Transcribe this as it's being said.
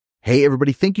Hey,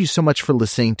 everybody. Thank you so much for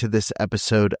listening to this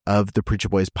episode of the Preacher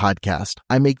Boys podcast.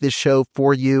 I make this show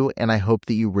for you, and I hope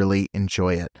that you really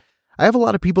enjoy it. I have a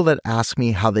lot of people that ask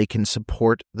me how they can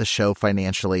support the show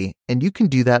financially, and you can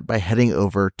do that by heading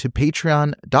over to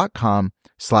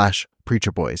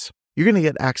patreon.com/preacherboys. You're going to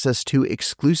get access to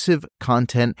exclusive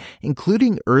content,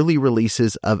 including early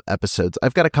releases of episodes.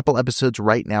 I've got a couple episodes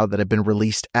right now that have been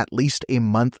released at least a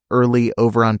month early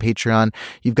over on Patreon.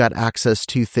 You've got access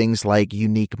to things like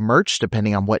unique merch,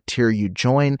 depending on what tier you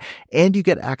join, and you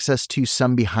get access to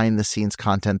some behind the scenes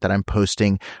content that I'm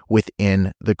posting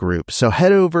within the group. So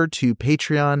head over to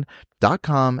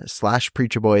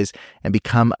patreon.com/preacherboys and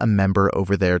become a member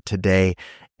over there today.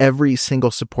 Every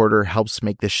single supporter helps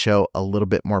make this show a little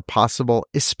bit more possible,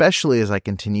 especially as I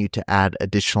continue to add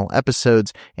additional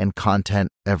episodes and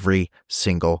content every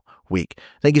single week.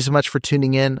 Thank you so much for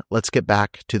tuning in. Let's get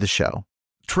back to the show.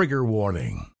 Trigger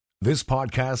warning. This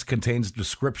podcast contains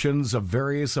descriptions of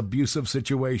various abusive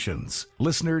situations.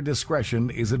 Listener discretion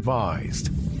is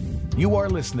advised. You are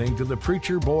listening to the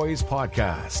Preacher Boys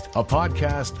Podcast, a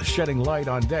podcast shedding light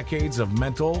on decades of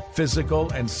mental,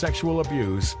 physical, and sexual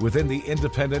abuse within the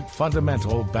independent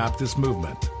fundamental Baptist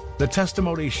movement. The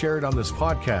testimonies shared on this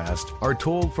podcast are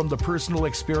told from the personal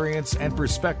experience and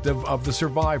perspective of the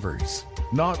survivors.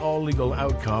 Not all legal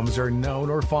outcomes are known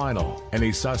or final.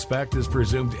 Any suspect is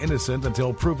presumed innocent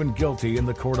until proven guilty in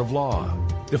the court of law.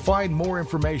 To find more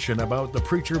information about the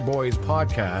Preacher Boys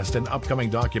podcast and upcoming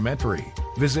documentary,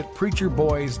 visit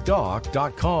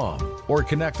preacherboysdoc.com or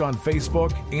connect on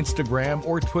Facebook, Instagram,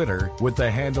 or Twitter with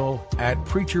the handle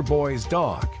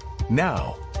 @preacherboysdoc.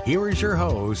 Now, here is your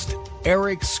host,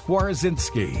 Eric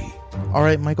Skwarczynski. All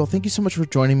right, Michael, thank you so much for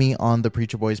joining me on the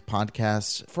Preacher Boys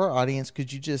podcast. For our audience,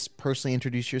 could you just personally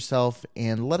introduce yourself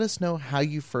and let us know how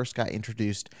you first got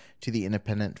introduced to the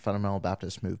independent fundamental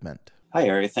Baptist movement? Hi,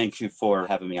 Eric. Thank you for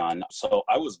having me on. So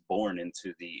I was born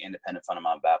into the independent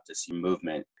fundamental Baptist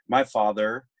movement. My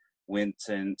father went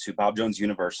into Bob Jones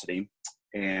University,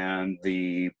 and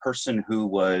the person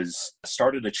who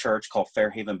started a church called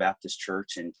Fairhaven Baptist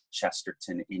Church in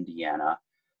Chesterton, Indiana.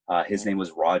 His name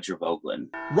was Roger Voegtlin.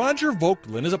 Roger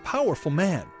Voegtlin is a powerful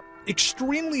man,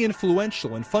 extremely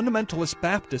influential in fundamentalist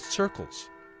Baptist circles.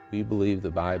 We believe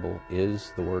the Bible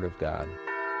is the Word of God.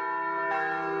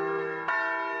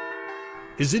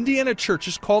 His Indiana church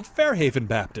is called Fairhaven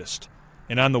Baptist,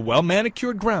 and on the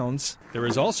well-manicured grounds, there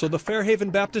is also the Fairhaven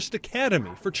Baptist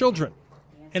Academy for children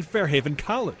and Fairhaven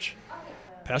College.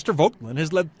 Pastor Voegtlin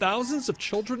has led thousands of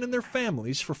children and their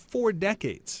families for 4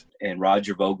 decades. And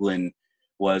Roger Voegtlin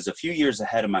was a few years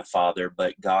ahead of my father,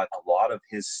 but got a lot of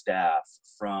his staff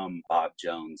from Bob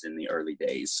Jones in the early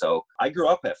days. So I grew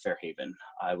up at Fairhaven.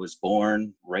 I was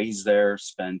born, raised there,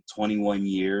 spent 21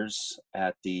 years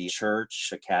at the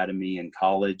church, academy, and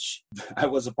college. I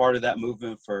was a part of that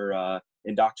movement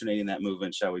indoctrinating that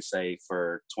movement, shall we say,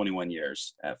 for 21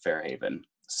 years at Fairhaven.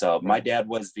 So my dad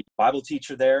was the Bible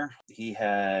teacher there. He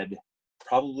had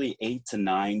probably 8 to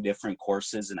 9 different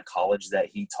courses in a college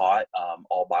that he taught,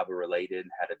 all Bible related,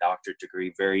 had a doctorate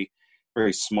degree, very,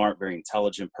 very smart, very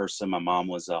intelligent person. My mom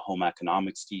was a home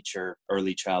economics teacher,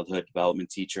 early childhood development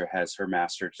teacher, has her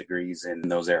master's degrees in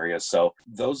those areas. So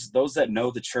those that know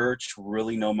the church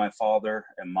really know my father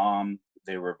and mom.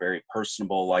 They were very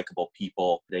personable, likable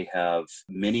people. They have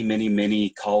many, many, many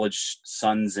college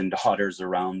sons and daughters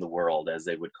around the world, as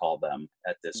they would call them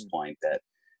at this point, that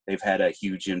they've had a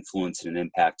huge influence and an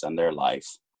impact on their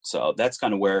life. So that's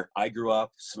kind of where I grew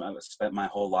up. So I spent my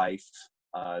whole life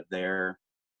there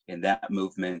in that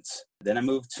movement. Then I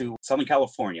moved to Southern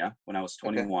California when I was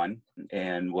 21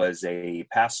 and was a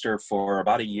pastor for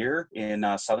about a year in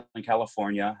Southern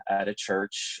California at a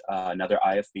church, another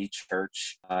IFB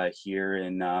church here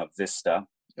in Vista.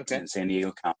 In San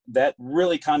Diego County. That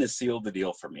really kind of sealed the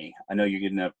deal for me. I know you're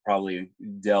going to probably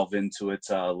delve into it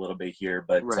a little bit here,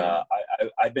 but right.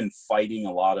 I've been fighting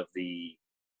a lot of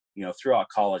throughout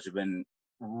college, I've been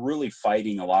really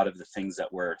fighting a lot of the things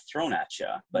that were thrown at you.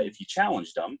 But if you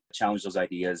challenge those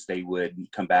ideas, they would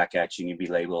come back at you and you'd be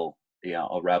labeled,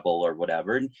 a rebel or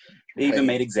whatever. And they even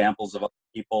made examples of other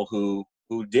people who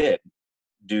did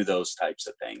do those types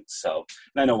of things. So,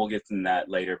 and I know we'll get to that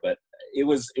later, but it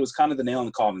was kind of the nail in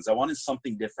the coffin. I wanted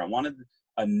something different. I wanted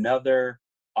another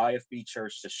IFB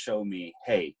church to show me,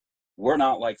 hey, we're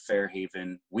not like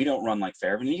Fairhaven. We don't run like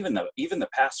Fairhaven. Even the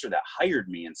pastor that hired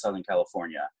me in Southern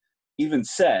California even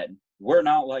said, we're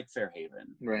not like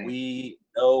Fairhaven. Right. We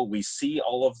see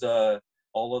all of the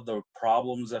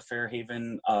problems that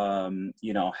Fairhaven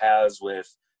has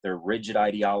with their rigid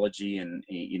ideology and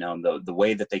the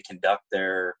way that they conduct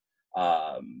their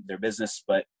business,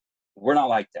 but we're not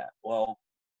like that. Well,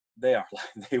 They are.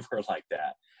 They were like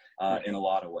that in a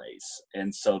lot of ways.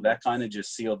 And so that kind of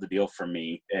just sealed the deal for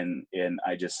me. And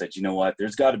I just said, you know what,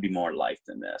 there's got to be more life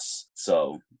than this.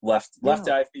 So left the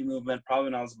IFB movement probably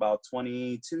when I was about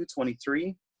 22,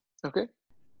 23. Okay.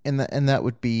 And that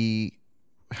would be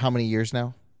how many years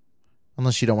now?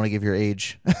 Unless you don't want to give your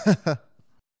age.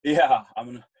 Yeah,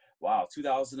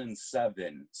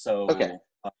 2007. So okay.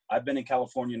 I've been in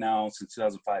California now since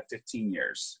 2005, 15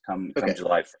 years come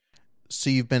July 1st. So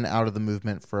you've been out of the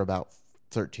movement for about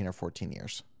 13 or 14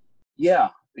 years. Yeah,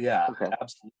 okay.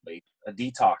 Absolutely. A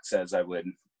detox, as I would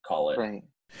call it. Right.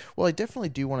 Well, I definitely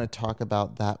do want to talk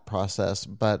about that process,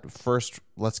 but first,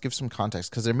 let's give some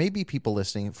context, because there may be people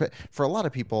listening. For a lot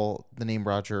of people, the name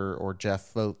Roger or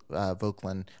Jeff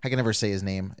Volklin, I can never say his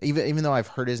name. Even though I've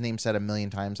heard his name said a million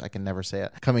times, I can never say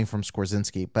it, coming from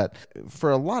Skorzynski. But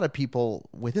for a lot of people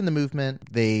within the movement,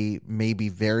 they may be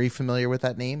very familiar with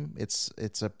that name.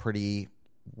 It's a pretty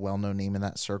well-known name in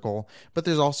that circle. But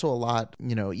there's also a lot,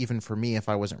 even for me, if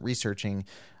I wasn't researching,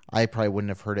 I probably wouldn't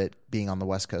have heard it being on the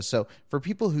West Coast. So for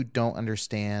people who don't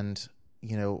understand,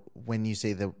 when you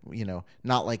say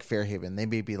not like Fairhaven, they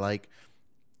may be like,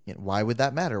 why would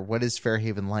that matter? What is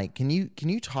Fairhaven like? Can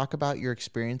you talk about your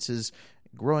experiences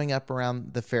growing up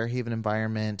around the Fairhaven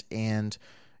environment, and,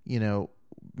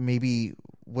 maybe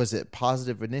was it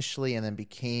positive initially and then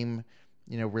became,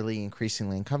 really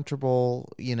increasingly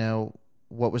uncomfortable?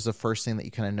 What was the first thing that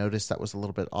you kind of noticed that was a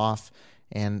little bit off?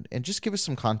 And just give us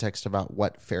some context about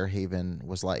what Fairhaven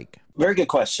was like. Very good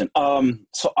question.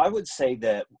 So I would say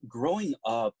that growing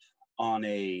up on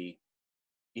I'm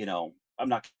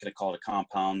not going to call it a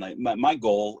compound. Like my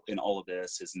goal in all of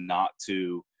this is not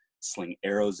to sling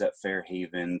arrows at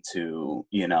Fairhaven, to,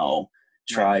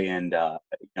 try and,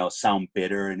 sound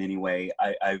bitter in any way.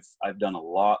 I've done a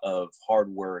lot of hard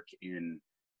work in,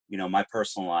 my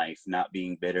personal life, not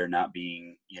being bitter, not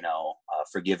being,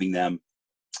 forgiving them,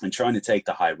 and trying to take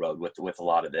the high road with a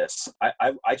lot of this.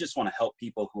 I just want to help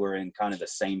people who are in kind of the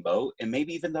same boat, and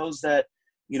maybe even those that,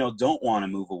 don't want to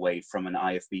move away from an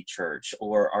IFB church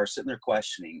or are sitting there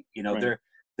questioning, right.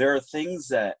 There are things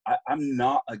that I'm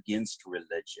not against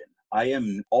religion. I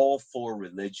am all for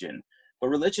religion, but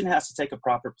religion has to take a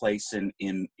proper place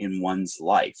in one's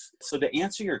life. So to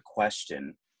answer your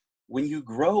question, when you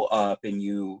grow up and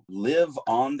you live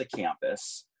on the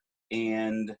campus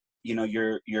and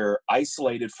you're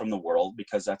isolated from the world,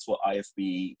 because that's what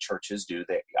IFB churches do.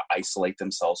 They isolate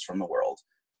themselves from the world.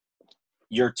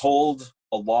 You're told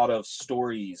a lot of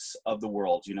stories of the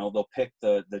world. They'll pick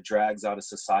the drags out of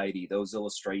society, those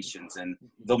illustrations, and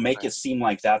they'll make it seem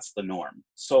like that's the norm.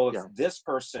 So if this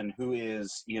person who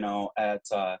is, at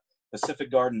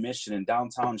Pacific Garden Mission in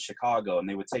downtown Chicago, and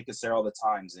they would take us there all the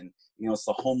times, and, it's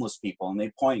the homeless people, and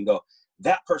they point and go,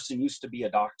 that person used to be a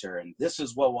doctor, and this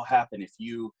is what will happen if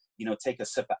you, take a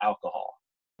sip of alcohol.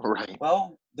 Right.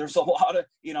 Well, there's a lot of,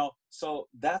 so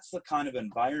that's the kind of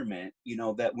environment,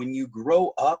 that when you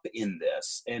grow up in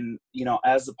this, and,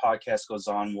 as the podcast goes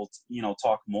on, we'll,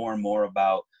 talk more and more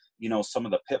about, some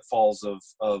of the pitfalls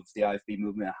of the IFB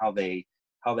movement, how they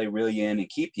reel you in and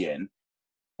keep you in.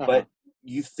 Uh-huh. But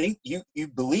you think you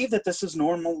believe that this is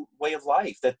normal way of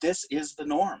life, that this is the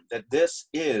norm, that this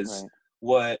is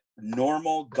what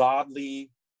normal, godly,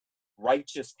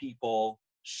 righteous people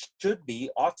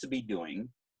ought to be doing.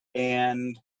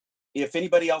 And if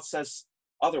anybody else says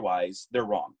otherwise, they're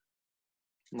wrong.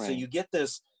 Right. So you get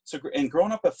this. So, and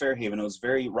growing up at Fairhaven, it was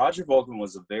Roger Volklin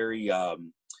was a very,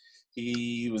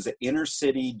 he was an inner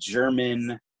city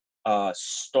German,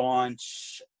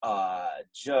 staunch,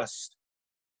 just,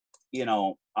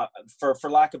 for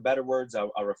lack of better words,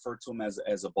 I refer to him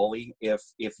as a bully.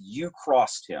 If you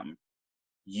crossed him,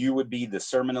 you would be the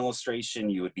sermon illustration,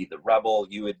 you would be the rebel,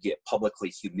 you would get publicly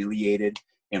humiliated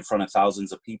in front of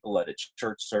thousands of people at a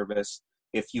church service.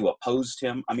 If you opposed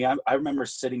him, I remember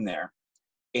sitting there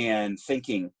and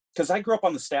thinking, because I grew up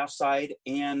on the staff side,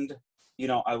 and,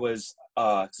 I was,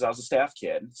 because I was a staff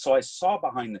kid, so I saw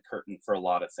behind the curtain for a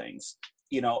lot of things,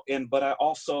 but I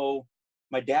also,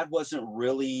 my dad wasn't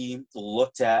really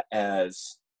looked at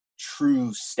as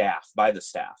true staff by the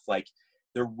staff. Like,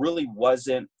 there really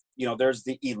wasn't, there's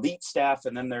the elite staff,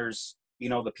 and then there's,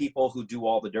 the people who do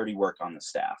all the dirty work on the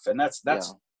staff. And that's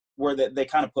where they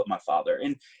kind of put my father.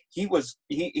 And he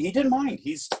didn't mind.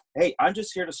 Hey, I'm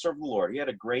just here to serve the Lord. He had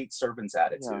a great servant's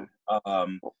attitude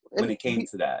when it came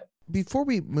to that. Before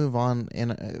we move on,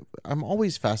 and I'm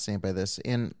always fascinated by this,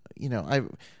 and,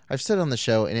 I've said on the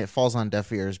show, and it falls on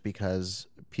deaf ears because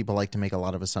people like to make a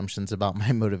lot of assumptions about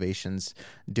my motivations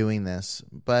doing this.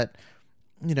 But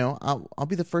I'll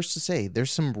be the first to say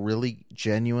there's some really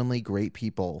genuinely great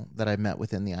people that I've met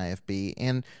within the IFB.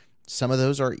 And, some of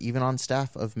those are even on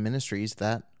staff of ministries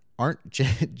that aren't,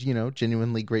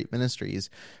 genuinely great ministries.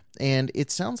 And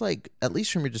it sounds like, at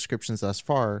least from your descriptions thus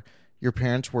far, your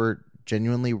parents were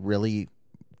genuinely really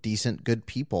decent, good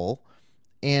people.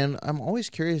 And I'm always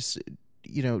curious, have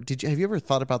you ever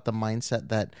thought about the mindset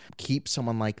that keeps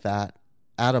someone like that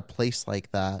at a place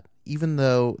like that, even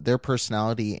though their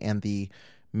personality and the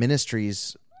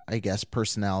ministry's, I guess,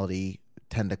 personality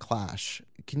tend to clash?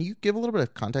 Can you give a little bit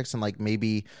of context and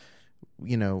maybe,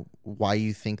 why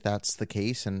you think that's the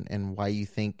case and why you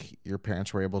think your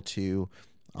parents were able to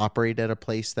operate at a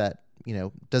place that,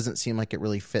 doesn't seem like it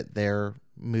really fit their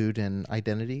mood and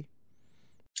identity?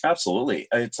 Absolutely.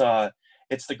 It's the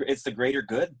greater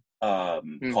good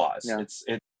cause. Yeah.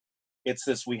 It's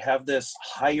this, we have this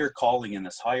higher calling and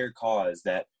this higher cause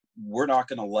that we're not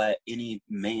going to let any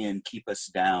man keep us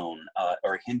down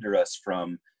or hinder us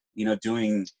from,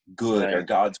 doing good Right. or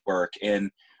God's work. And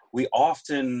we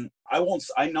often, I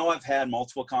know I've had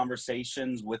multiple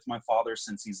conversations with my father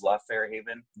since he's left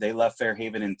Fairhaven. They left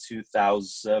Fairhaven in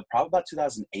 2000, probably about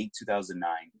 2008,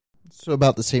 2009. So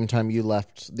about the same time you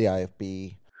left the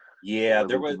IFB. Yeah, Or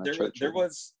there within the church, there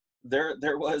was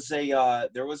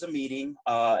a meeting,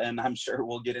 and I'm sure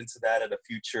we'll get into that at a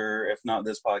future, if not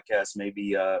this podcast,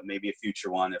 maybe a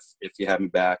future one if you have me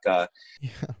back.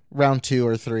 Round 2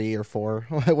 or 3 or 4,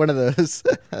 one of those.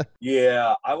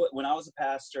 Yeah, when I was a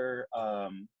pastor.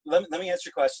 Let me answer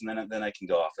your question, then I can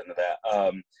go off into that.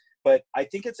 But I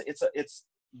think it's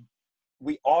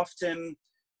we often,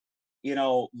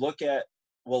 look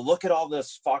at all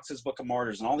this Fox's Book of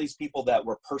Martyrs and all these people that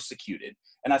were persecuted.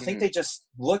 And I think they just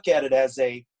look at it as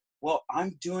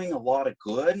I'm doing a lot of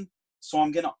good, so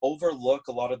I'm going to overlook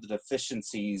a lot of the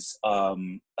deficiencies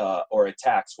or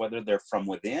attacks, whether they're from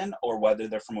within or whether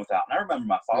they're from without. And I remember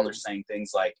my father saying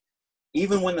things like,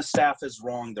 even when the staff is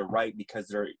wrong, they're right because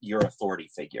they're your authority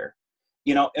figure.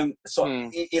 And so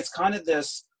it's kind of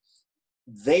this,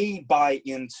 they buy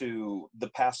into the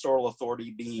pastoral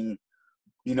authority being,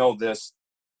 this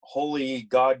holy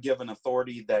God-given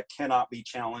authority that cannot be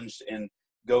challenged and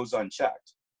goes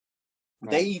unchecked.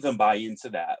 Right. They even buy into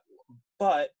that,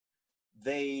 but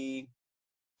they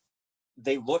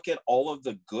look at all of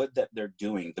the good that they're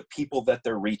doing, the people that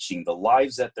they're reaching, the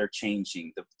lives that they're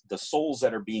changing, the souls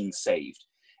that are being saved.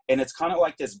 And it's kind of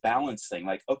like this balance thing,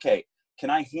 okay,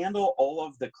 can I handle all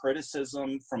of the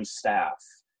criticism from staff?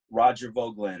 Roger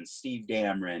Vogelin, Steve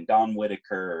Dameron, Don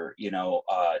Whitaker,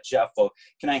 Jeff Vogt.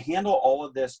 Can I handle all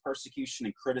of this persecution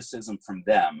and criticism from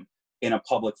them in a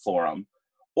public forum?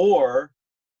 Or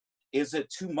is it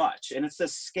too much? And it's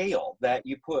this scale that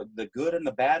you put the good and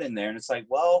the bad in there. And it's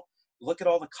look at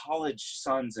all the college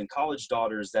sons and college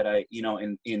daughters that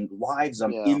in lives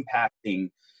I'm impacting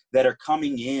that are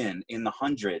coming in the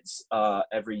hundreds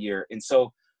every year. And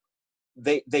so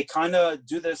they kind of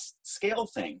do this scale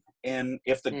thing. And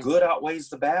if the good outweighs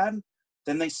the bad,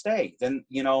 then they stay. Then,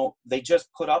 they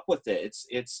just put up with it.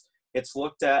 It's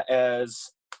looked at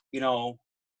as,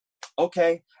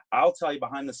 okay, I'll tell you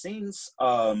behind the scenes.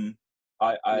 My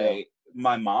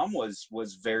mom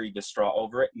was very distraught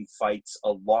over it and fights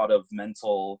a lot of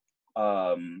mental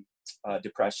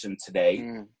depression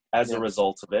today as a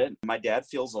result of it. My dad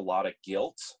feels a lot of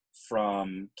guilt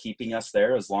from keeping us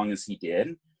there as long as he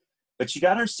did. But you got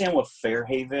to understand with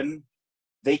Fairhaven,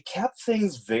 they kept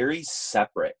things very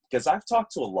separate, because I've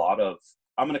talked to a lot of,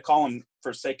 I'm going to call them,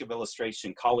 for sake of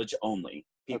illustration, college only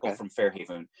people from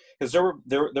Fairhaven, because there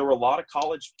were a lot of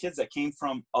college kids that came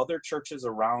from other churches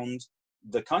around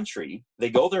the country.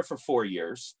 They go there for 4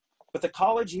 years, but the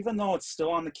college, even though it's still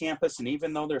on the campus and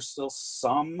even though there's still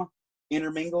some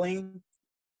intermingling,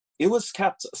 it was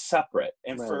kept separate,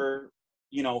 and for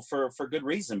good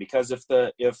reason, because if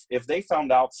they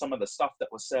found out some of the stuff that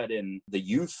was said in the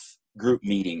youth group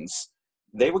meetings,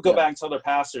 they would go back and tell their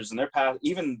pastors, and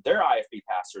even their IFB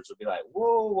pastors would be like,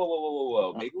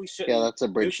 whoa, maybe we should. Yeah, that's a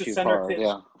bridge too far. Maybe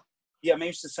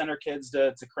we should send our kids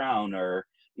to Crown or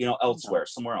elsewhere,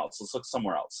 somewhere else. Let's look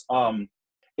somewhere else.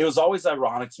 It was always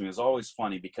ironic to me. It was always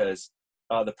funny because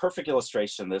the perfect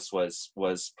illustration of this was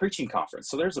preaching conference.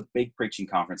 So there's a big preaching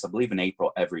conference, I believe, in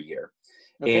April every year,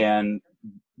 and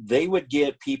they would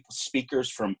get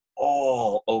speakers from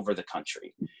all over the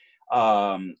country.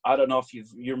 I don't know if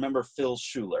you remember Phil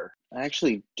Schuler. I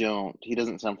actually don't. He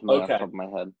doesn't sound familiar off the top of my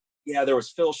head. Yeah, there was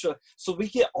Phil Schuler. So we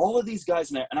get all of these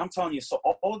guys in there, and I'm telling you, so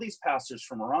all of these pastors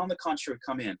from around the country would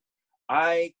come in.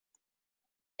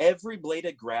 Every blade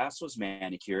of grass was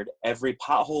manicured. Every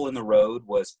pothole in the road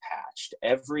was patched.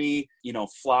 Every,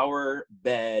 flower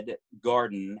bed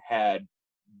garden had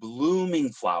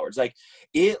blooming flowers. Like,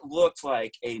 it looked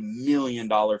like $1 million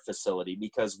facility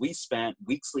because we spent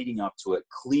weeks leading up to it,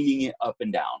 cleaning it up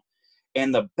and down.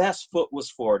 And the best foot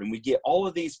was forward. And we get all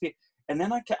of these people. And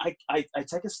then I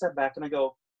take a step back and I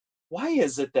go, why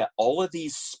is it that all of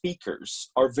these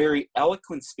speakers are very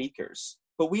eloquent speakers,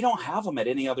 but we don't have them at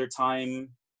any other time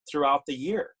throughout the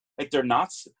year? Like, they're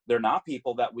not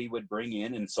people that we would bring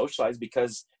in and socialize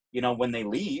because, you know, when they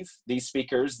leave, these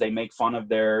speakers, they make fun of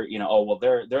their, you know, oh, well,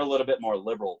 they're a little bit more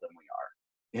liberal than we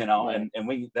are, you know, right.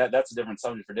 and that's a different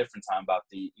subject for a different time about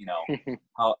the, you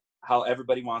know, how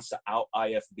everybody wants to out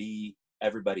IFB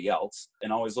everybody else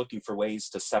and always looking for ways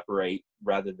to separate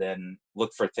rather than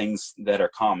look for things that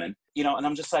are common, you know. And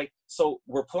I'm just like, so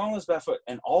we're putting on this back foot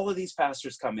and all of these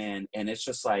pastors come in and it's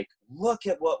just like, look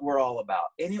at what we're all about.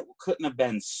 And it couldn't have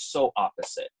been so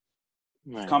opposite.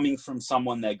 Right. Coming from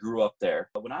someone that grew up there.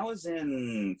 When I was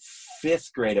in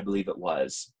 5th grade, I believe it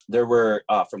was, there were,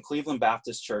 from Cleveland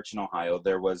Baptist Church in Ohio,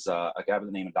 there was a guy by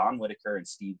the name of Don Whitaker and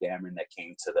Steve Dameron that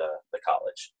came to the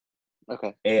college.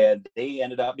 Okay. And they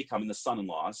ended up becoming the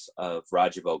son-in-laws of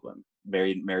Roger Vogelin,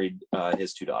 married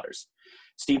his 2 daughters.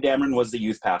 Steve Dameron was the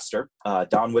youth pastor.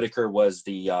 Don Whitaker was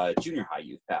the junior high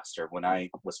youth pastor when I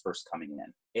was first coming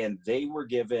in. And they were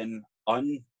given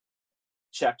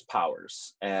unchecked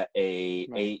powers at a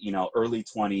you know, early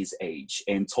 20s age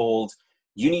and told,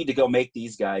 you need to go make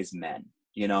these guys men.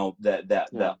 You know,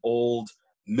 that old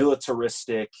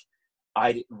militaristic,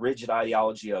 rigid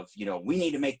ideology of, you know, we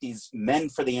need to make these men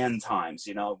for the end times,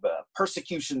 you know, but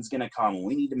persecution's going to come.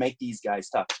 We need to make these guys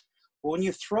tough. Well, when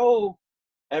you throw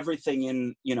everything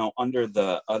in, you know, under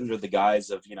the guise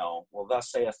of, you know, well,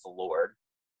 thus saith the Lord,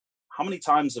 how many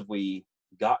times have we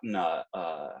gotten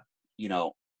a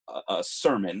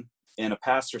sermon and a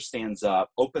pastor stands up,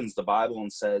 opens the Bible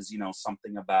and says, you know,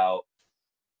 something about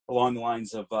along the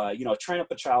lines of, you know, train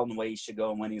up a child in the way he should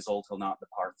go, and when he's old, he'll not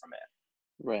depart from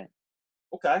it. Right.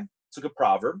 Okay, it's a good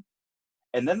proverb.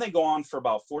 And then they go on for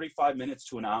about 45 minutes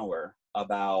to an hour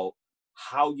about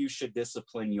how you should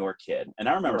discipline your kid. And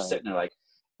I remember sitting there like,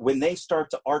 when they start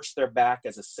to arch their back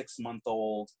as a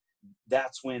 6-month-old,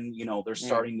 that's when, you know, they're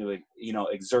starting to, you know,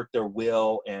 exert their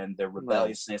will and their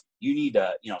rebelliousness. Right. You need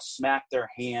to, you know, smack their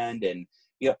hand. And,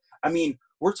 you know, I mean,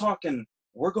 we're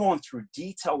going through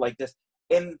detail like this.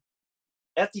 And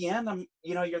at the end,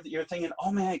 you're thinking,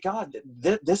 oh my God,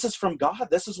 this is from God.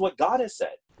 This is what God has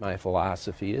said. My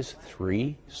philosophy is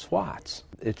 3 swats.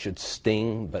 It should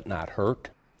sting but not hurt.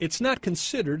 It's not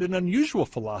considered an unusual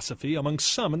philosophy among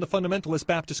some in the fundamentalist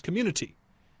Baptist community,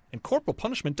 and corporal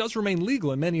punishment does remain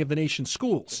legal in many of the nation's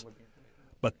schools.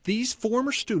 But these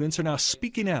former students are now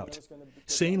speaking out,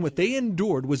 saying what they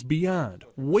endured was beyond,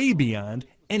 way beyond,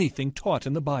 anything taught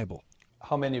in the Bible.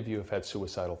 How many of you have had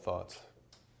suicidal thoughts?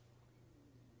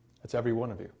 That's every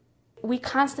one of you. We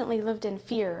constantly lived in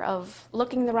fear of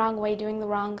looking the wrong way, doing the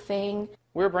wrong thing.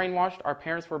 We were brainwashed. Our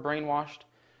parents were brainwashed.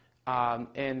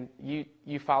 And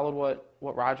you followed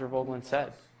what Roger Vogelin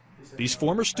said. These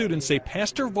former students say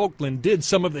Pastor Vogelin did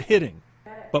some of the hitting,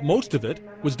 but most of it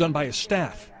was done by his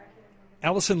staff.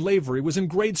 Allison Lavery was in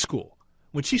grade school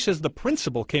when she says the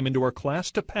principal came into her class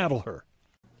to paddle her.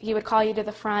 He would call you to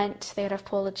the front. They would have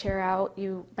pulled a chair out.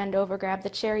 You bend over, grab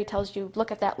the chair. He tells you,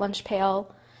 look at that lunch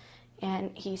pail.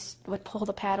 And he would pull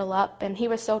the paddle up. And he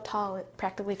was so tall, it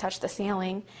practically touched the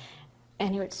ceiling.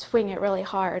 And he would swing it really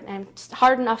hard. And it's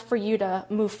hard enough for you to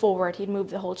move forward. He'd move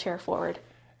the whole chair forward.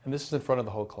 And this is in front of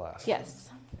the whole class?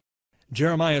 Yes.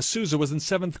 Jeremiah Souza was in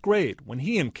 7th grade when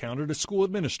he encountered a school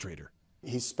administrator.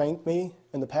 He spanked me,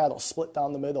 and the paddle split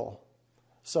down the middle.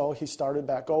 So he started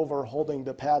back over, holding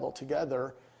the paddle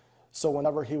together. So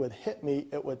whenever he would hit me,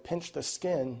 it would pinch the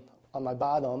skin on my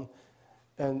bottom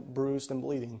and bruised and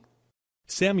bleeding.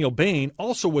 Samuel Bain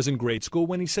also was in grade school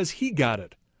when he says he got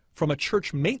it from a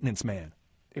church maintenance man.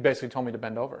 He basically told me to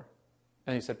bend over.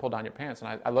 And he said, pull down your pants.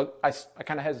 And I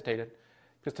kind of hesitated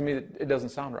because to me it doesn't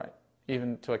sound right.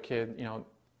 Even to a kid, you know,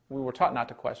 we were taught not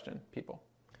to question people.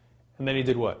 And then he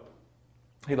did what?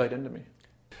 He laid into me.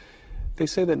 They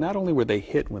say that not only were they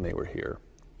hit when they were here,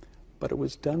 but it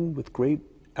was done with great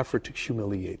effort to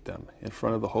humiliate them in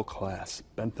front of the whole class,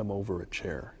 bent them over a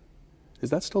chair. Is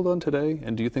that still done today,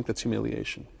 and do you think that's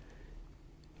humiliation?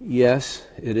 Yes,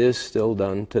 it is still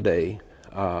done today,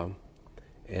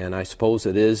 and I suppose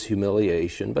it is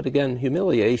humiliation, but again,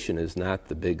 humiliation is not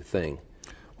the big thing.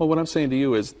 Well, what I'm saying to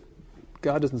you is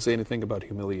God doesn't say anything about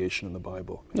humiliation in the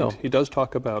Bible. No. He does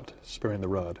talk about sparing the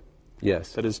rod.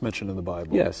 Yes. That is mentioned in the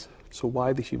Bible. Yes. So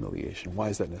why the humiliation? Why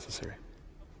is that necessary?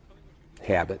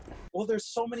 Habit. Well, there's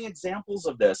so many examples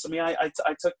of this. I mean, I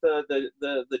took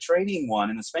the training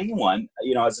one and the spanking one,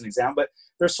 you know, as an example, but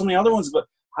there's so many other ones. But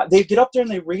They get up there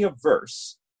and they read a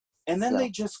verse, and then they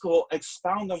just go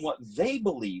expound on what they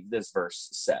believe this verse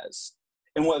says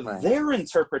and what their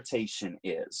interpretation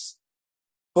is.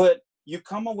 But you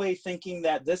come away thinking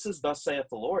that this is thus saith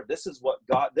the Lord. This is what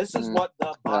this is what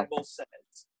the Bible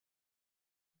says.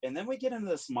 And then we get into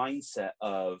this mindset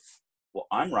of, well,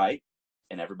 I'm right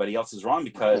and everybody else is wrong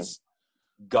because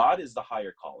God is the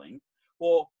higher calling.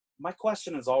 Well, my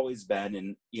question has always been,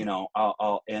 and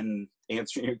I'll end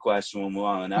answering your question when we move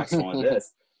on to the next one with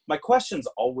this. My question's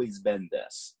always been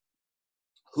this: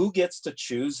 who gets to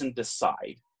choose and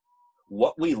decide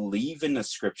what we leave in the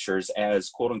scriptures as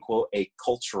quote unquote a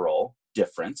cultural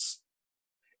difference,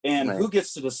 and who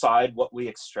gets to decide what we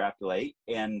extrapolate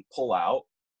and pull out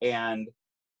and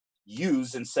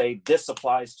use and say this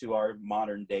applies to our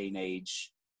modern day and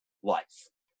age life?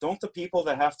 Don't the people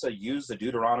that have to use the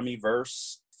Deuteronomy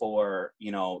verse for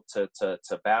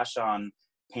to bash on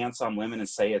pants on women and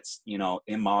say it's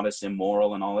immodest,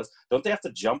 immoral, and all this, don't they have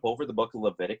to jump over the book of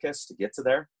Leviticus to get to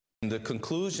there? The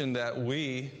conclusion that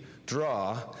we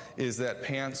draw is that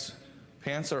pants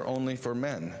are only for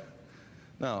men.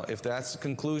 Now, if that's the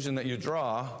conclusion that you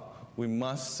draw, we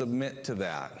must submit to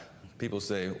that. People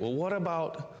say, well, what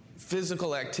about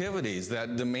physical activities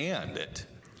that demand it?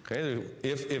 Okay,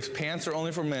 if pants are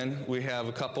only for men, we have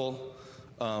a couple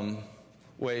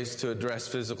ways to address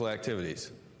physical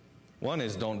activities. One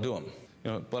is don't do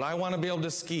them. But I want to be able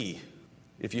to ski.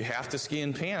 If you have to ski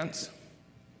in pants,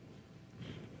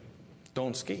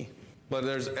 don't ski. But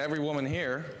there's every woman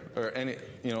here, or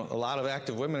a lot of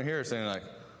active women here saying like,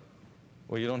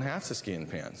 well, you don't have to ski in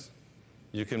pants.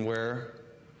 You can wear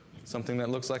something that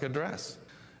looks like a dress.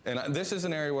 And this is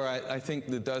an area where I think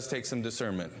that does take some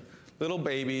discernment. Little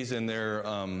babies and their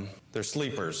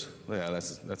sleepers. Yeah,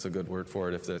 that's a good word for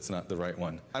it if that's not the right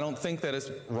one. I don't think that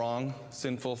it's wrong,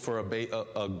 sinful for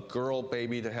a girl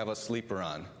baby to have a sleeper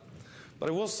on. But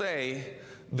I will say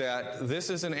that this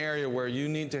is an area where you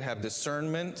need to have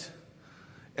discernment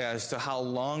as to how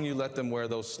long you let them wear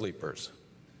those sleepers.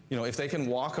 If they can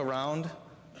walk around,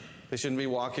 they shouldn't be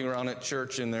walking around at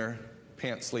church in their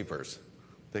pant sleepers.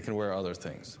 They can wear other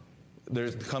things. There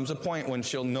comes a point when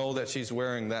she'll know that she's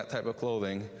wearing that type of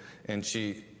clothing, and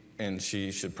she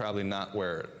should probably not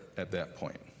wear it at that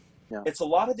point. Yeah. It's a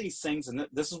lot of these things, and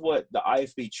this is what the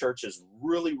IFB church is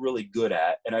really, really good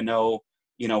at. And I know,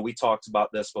 we talked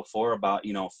about this before about,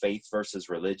 faith versus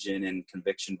religion and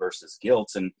conviction versus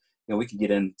guilt. And, we can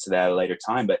get into that at a later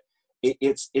time, but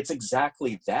it's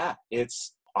exactly that.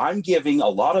 I'm giving a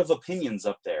lot of opinions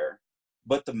up there,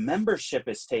 but the membership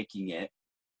is taking it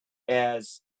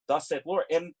as thus saith Lord,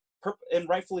 and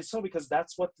rightfully so, because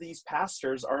that's what these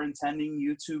pastors are intending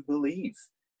you to believe,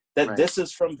 that this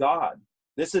is from God.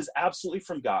 This is absolutely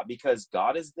from God, because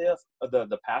God is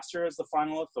the pastor is the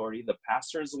final authority. The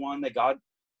pastor is the one that God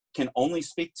can only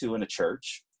speak to in a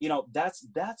church. That's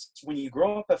when you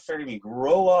grow up at Fairhaven, you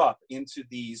grow up into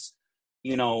these,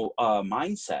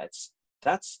 mindsets.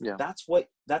 That's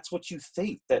what you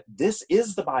think, that this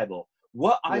is the Bible.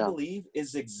 What I believe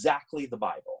is exactly the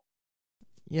Bible.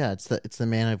 Yeah, it's the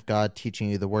man of God teaching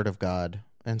you the word of God.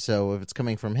 And so if it's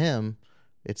coming from him,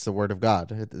 it's the word of God.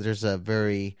 There's a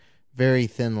very, very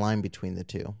thin line between the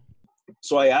two.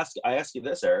 So I ask you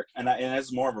this, Eric, and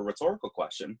it's more of a rhetorical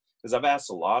question, because I've asked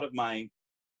a lot of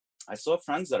I still have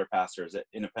friends that are pastors at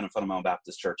independent fundamental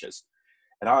Baptist churches,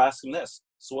 and I'll ask them this.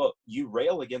 So you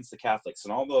rail against the Catholics,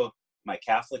 and although my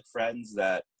Catholic friends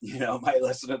that, might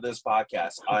listen to this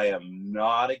podcast, I am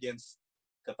not against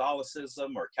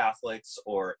Catholicism or Catholics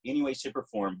or any way, shape, or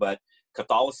form, but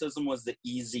Catholicism was the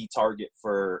easy target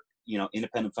for,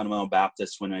 independent fundamental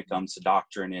Baptists when it comes to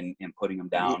doctrine and putting them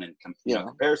down and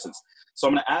comparisons. So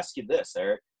I'm going to ask you this,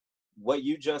 Eric, what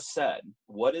you just said,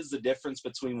 what is the difference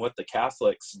between what the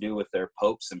Catholics do with their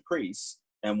popes and priests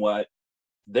and what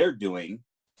they're doing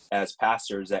as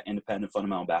pastors at independent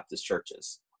fundamental Baptist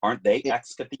churches? Aren't they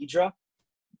ex cathedra?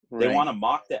 They want to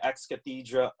mock the ex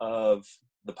cathedra of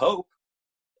the Pope.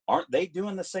 Aren't they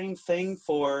doing the same thing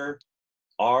for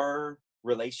our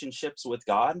relationships with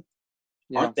God?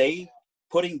 Yeah. Aren't they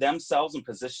putting themselves and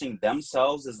positioning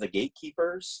themselves as the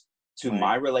gatekeepers to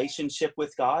my relationship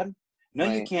with God? No,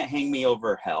 you can't hang me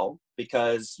over hell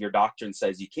because your doctrine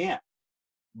says you can't.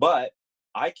 But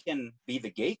I can be the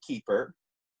gatekeeper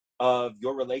of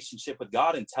your relationship with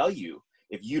God and tell you,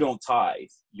 if you don't tithe,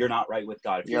 you're not right with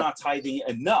God. If you're not tithing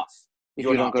enough, if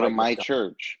you don't go to my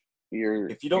church,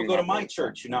 if you don't go to my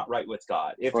church, you're not right with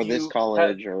God. Or this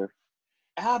college,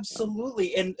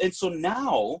 absolutely. And so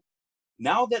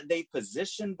now that they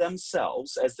position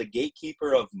themselves as the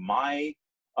gatekeeper of my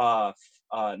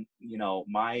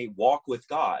my walk with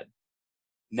God,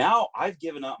 now I've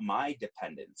given up my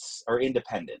dependence or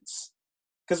independence.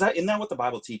 Because isn't that what the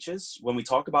Bible teaches when we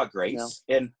talk about grace?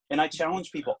 Yeah. And I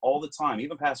challenge people all the time,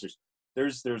 even pastors.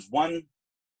 There's one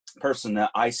person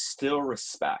that I still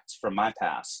respect from my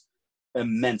past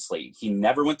immensely. He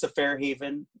never went to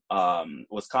Fairhaven,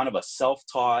 was kind of a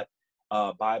self-taught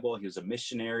Bible. He was a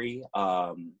missionary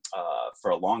for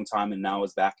a long time, and now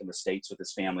is back in the States with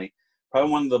his family.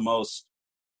 Probably one of the most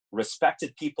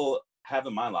respected people I have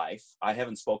in my life. I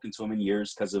haven't spoken to him in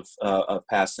years because of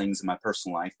past things in my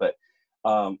personal life, but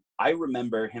I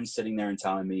remember him sitting there and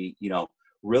telling me,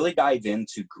 really dive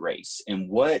into grace and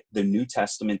what the New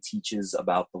Testament teaches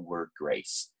about the word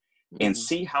grace, and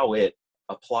see how it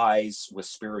applies with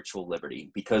spiritual liberty.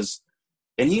 Because,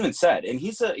 and he even said, and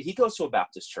he goes to a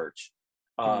Baptist church,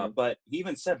 but he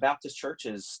even said Baptist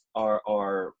churches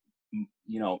are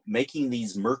making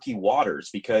these murky waters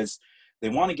because they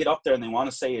want to get up there and they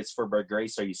want to say it's for by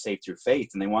grace are you saved through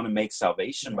faith, and they want to make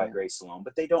salvation by grace alone,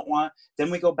 but they don't want. Then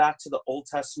we go back to the Old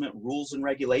Testament rules and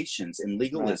regulations and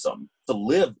legalism to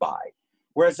live by,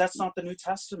 whereas that's not the New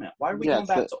Testament. Why are we going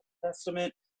back to Old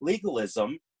Testament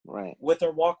legalism with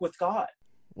our walk with God?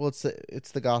 Well,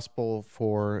 it's the gospel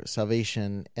for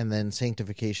salvation, and then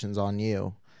sanctification's on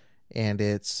you, and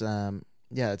it's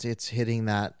hitting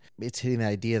that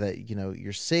idea that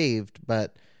you're saved,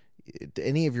 but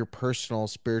any of your personal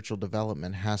spiritual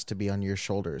development has to be on your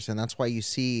shoulders. And that's why you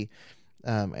see,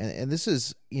 and this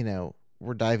is,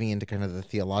 we're diving into kind of the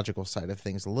theological side of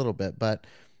things a little bit, but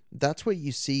that's what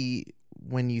you see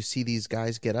when you see these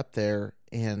guys get up there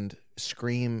and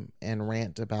scream and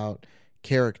rant about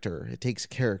character. It takes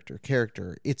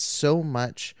character. It's so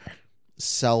much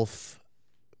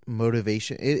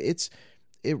self-motivation. It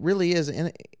really is.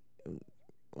 And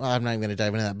I'm not even going to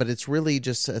dive into that, but it's really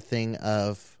just a thing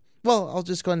of, well, I'll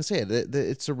just go ahead and say it.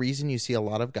 It's the reason you see a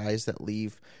lot of guys that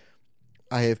leave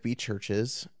IFB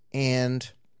churches,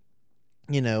 and,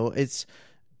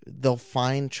 they'll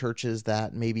find churches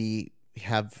that maybe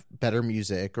have better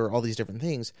music or all these different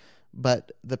things,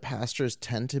 but the pastors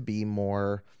tend to be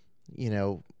more,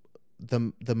 the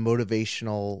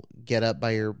motivational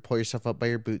pull yourself up by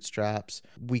your bootstraps.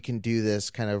 We can do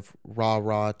this kind of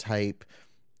rah type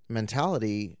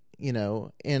mentality,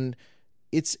 and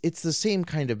it's the same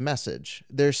kind of message.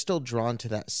 They're still drawn to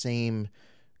that same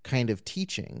kind of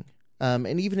teaching.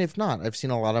 And even if not, I've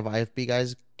seen a lot of IFB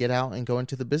guys get out and go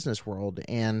into the business world,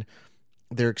 and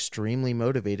they're extremely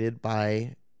motivated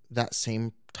by that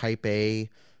same type A,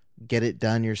 get it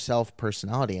done yourself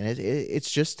personality. And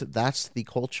it's just, that's the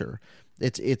culture.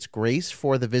 It's grace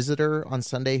for the visitor on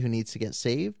Sunday who needs to get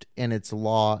saved, and it's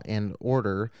law and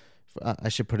order. I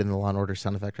should put in the law and order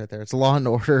sound effect right there. It's law and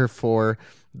order for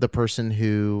the person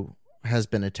who has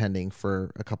been attending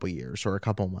for a couple years or a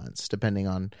couple months, depending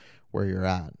on where you're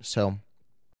at. So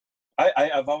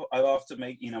I've often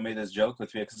made this joke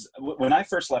with you, because when I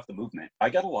first left the movement, I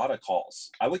got a lot of calls.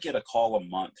 I would get a call a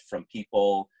month from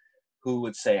people who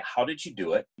would say, how did you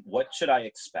do it? What should I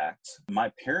expect?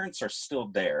 My parents are still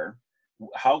there.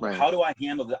 How do I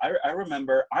handle that? I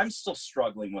remember I'm still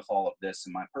struggling with all of this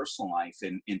in my personal life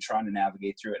and trying to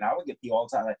navigate through it. And I would get people all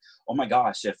the time like, oh my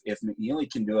gosh, if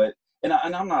McNeely can do it, and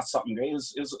I'm not something great.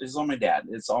 It's all my dad.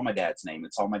 It's all my dad's name.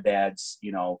 It's all my dad's,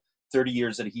 30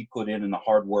 years that he put in the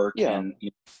hard work and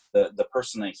the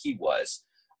person that he was.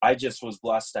 I just was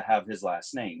blessed to have his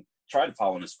last name. Try to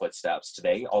follow in his footsteps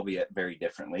today, albeit very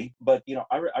differently. But,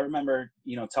 I remember,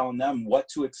 telling them what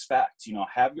to expect.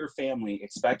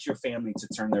 Expect your family to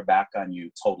turn their back on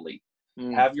you totally.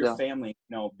 Have your family,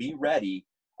 be ready,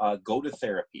 go to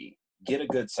therapy, get a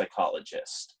good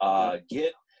psychologist,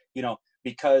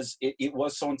 because it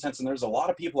was so intense. And there's a lot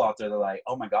of people out there that are like,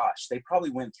 oh my gosh, they probably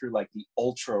went through like the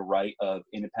ultra right of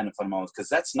independent fundamentals, because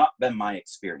that's not been my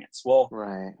experience. Well,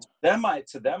 to them,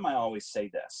 I always say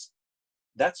this.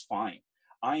 That's fine.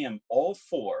 I am all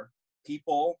for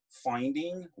people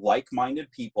finding like-minded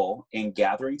people and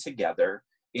gathering together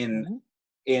in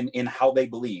how they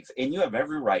believe. And you have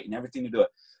every right and everything to do it.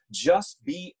 Just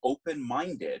be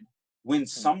open-minded. When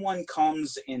someone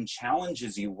comes and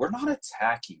challenges you, we're not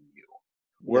attacking you.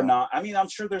 We're not. I mean, I'm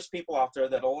sure there's people out there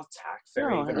that'll attack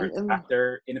Fairhaven or attack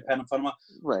their independent fundamental.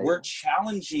 We're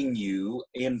challenging you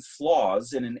in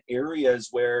flaws and in areas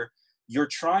where you're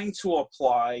trying to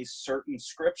apply certain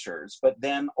scriptures, but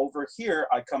then over here,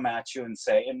 I come at you and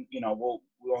say, and we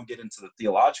won't get into the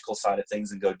theological side of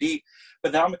things and go deep,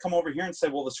 but then I'm gonna come over here and say,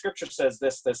 well, the scripture says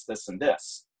this, this, this, and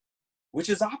this, which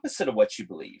is opposite of what you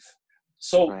believe.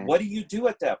 So what do you do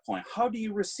at that point? How do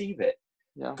you receive it?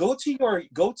 Go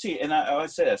to, and I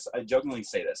say this, I jokingly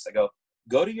say this, I go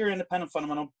to your independent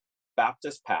fundamental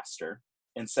Baptist pastor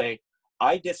and say,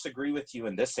 I disagree with you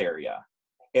in this area,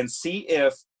 and see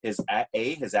if his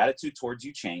attitude towards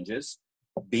you changes.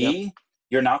 B,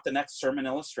 you're not the next sermon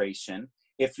illustration.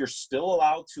 If you're still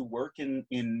allowed to work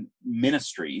in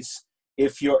ministries,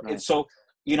 if you're, so,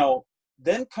 you know,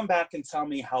 then come back and tell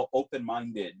me how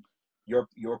open-minded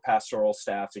your pastoral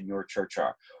staff and your church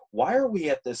are. Why are we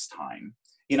at this time?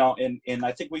 You know, and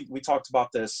I think we talked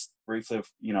about this briefly,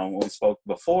 you know, when we spoke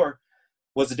before,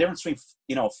 was the difference between,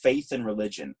 you know, faith and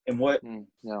religion. And what,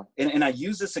 and I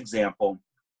use this example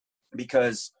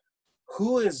because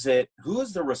who is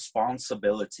the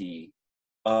responsibility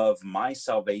of my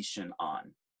salvation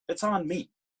on? It's on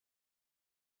me.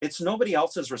 It's nobody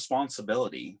else's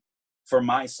responsibility for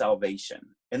my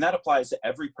salvation. And that applies to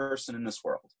every person in this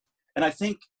world. And I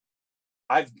think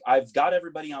I've got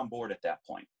everybody on board at that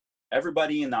point.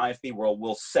 Everybody in the IFB world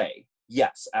will say,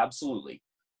 yes, absolutely,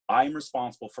 I'm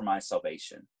responsible for my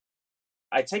salvation.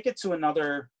 I take it to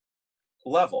another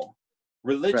level.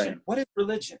 Religion. What is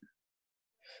religion?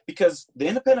 Because the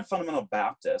Independent Fundamental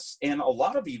Baptists and a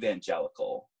lot of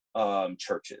evangelical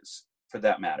churches, for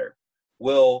that matter,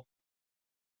 will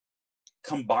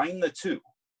combine the two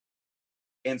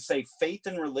and say faith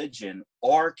and religion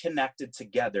are connected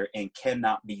together and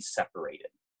cannot be separated.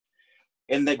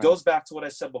 And that goes back to what I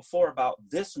said before about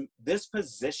this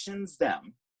positions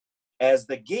them as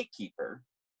the gatekeeper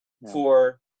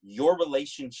for your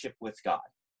relationship with God.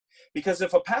 Because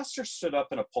if a pastor stood up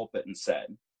in a pulpit and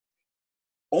said,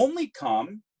 only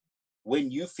come when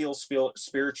you feel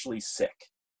spiritually sick,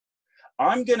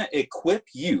 I'm going to equip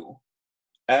you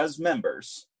as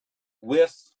members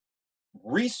with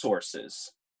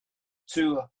resources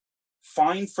to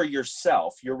find for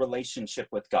yourself your relationship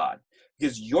with God,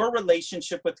 because your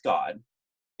relationship with God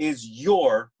is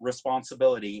your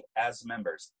responsibility as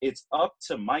members. It's up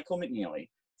to Michael McNeely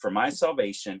for my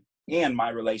salvation and my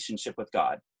relationship with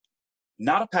God.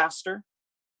 Not a pastor,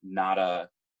 not a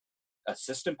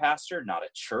assistant pastor, not a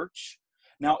church.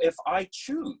 Now, if I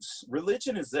choose,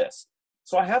 religion is this.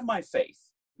 So I have my faith.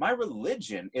 My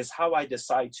religion is how I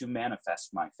decide to manifest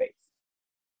my faith.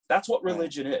 That's what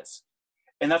religion is.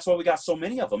 And that's why we got so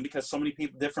many of them, because so many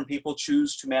people, different people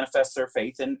choose to manifest their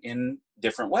faith in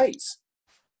different ways.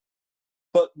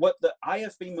 But what the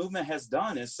IFB movement has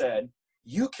done is said,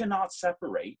 you cannot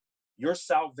separate your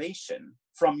salvation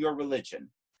from your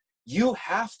religion. You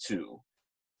have to,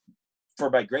 for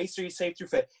by grace are you saved through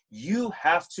faith, you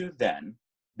have to then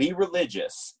be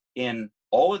religious in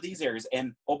all of these areas.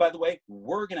 And, oh, by the way,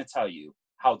 we're going to tell you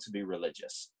how to be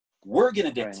religious. We're going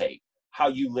to dictate how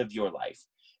you live your life.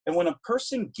 And when a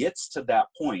person gets to that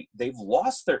point, they've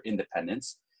lost their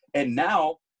independence, and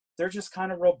now they're just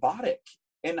kind of robotic.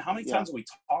 And how many times we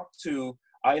talk to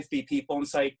IFB people and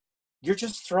say, you're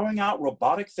just throwing out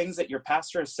robotic things that your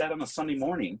pastor has said on a Sunday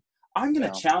morning. I'm going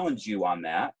to challenge you on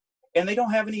that. And they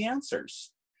don't have any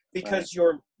answers, because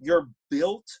you're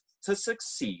built to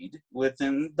succeed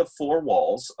within the four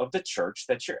walls of the church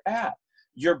that you're at.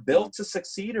 You're built to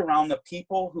succeed around the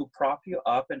people who prop you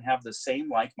up and have the same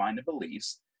like-minded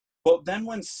beliefs. But then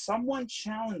when someone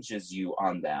challenges you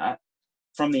on that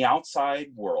from the outside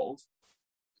world,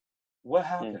 what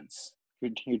happens?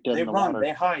 They run,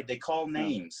 they hide, they call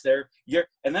names.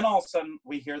 And then all of a sudden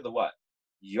we hear the what?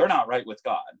 You're not right with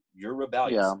God. You're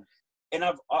rebellious. And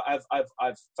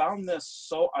I've found this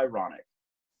so ironic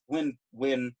when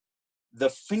the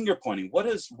finger pointing. What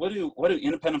do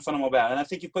Independent Fundamental Baptists? And I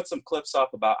think you put some clips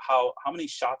up about how many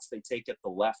shots they take at the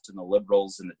left and the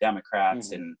liberals and the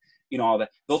Democrats and all that.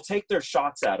 They'll take their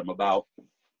shots at them about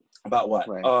what?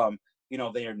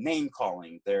 They're name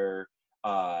calling. They're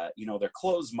they're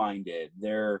closed-minded.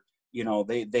 They're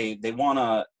they want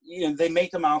to they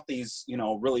make them out these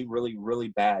really, really, really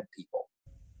bad people.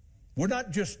 We're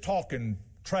not just talking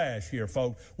trash here,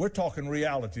 folks. We're talking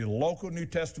reality. The local New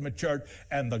Testament church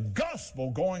and the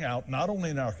gospel going out, not only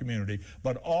in our community,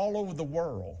 but all over the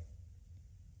world,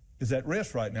 is at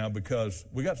risk right now, because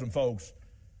we got some folks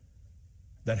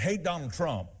that hate Donald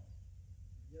Trump,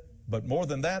 but more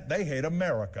than that, they hate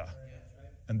America.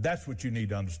 And that's what you need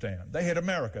to understand. They hate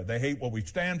America. They hate what we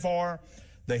stand for.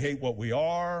 They hate what we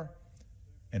are.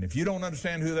 And if you don't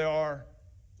understand who they are,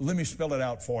 let me spell it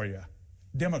out for you.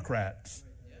 Democrats.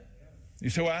 You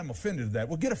say, well, I'm offended at that.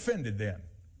 Well, get offended then,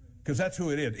 because that's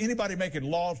who it is. Anybody making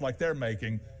laws like they're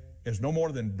making is no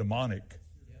more than demonic.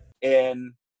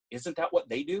 And isn't that what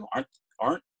they do?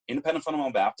 Aren't Independent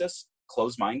Fundamental Baptists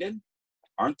closed-minded?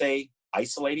 Aren't they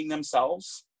isolating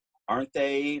themselves? Aren't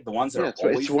they the ones that are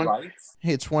always right?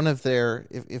 It's one of their,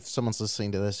 if someone's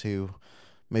listening to this who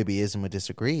maybe is and would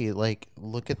disagree, like,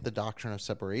 look at the doctrine of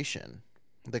separation,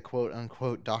 the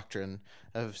quote-unquote doctrine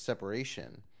of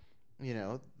separation. You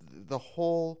know, the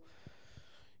whole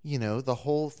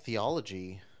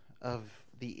theology of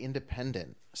the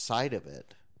independent side of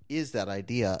it is that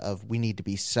idea of we need to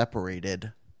be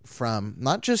separated from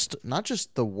not just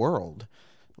the world,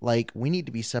 like we need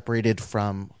to be separated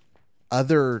from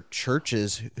other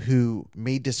churches who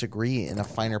may disagree in a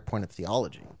finer point of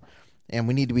theology. And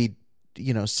we need to be,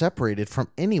 separated from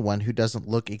anyone who doesn't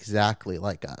look exactly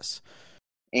like us.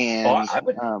 And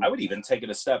I would even take it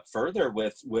a step further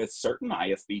with certain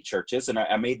IFB churches. And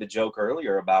I made the joke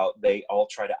earlier about they all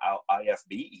try to out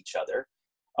IFB each other.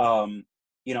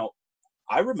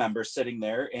 I remember sitting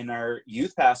there and our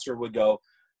youth pastor would go,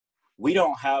 we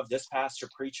don't have this pastor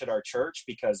preach at our church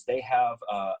because they have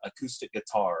acoustic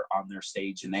guitar on their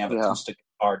stage and they have acoustic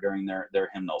guitar during their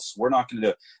hymnals. We're not going to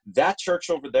do it. That church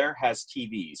over there has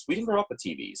TVs. We didn't grow up with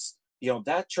TVs.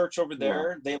 That church over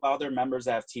there, they allow their members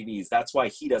to have TVs. That's why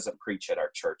he doesn't preach at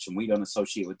our church and we don't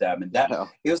associate with them. And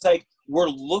it was like, we're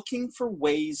looking for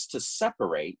ways to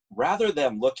separate rather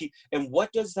than looking. And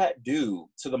what does that do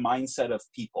to the mindset of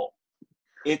people?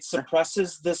 It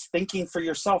suppresses this thinking for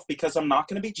yourself because I'm not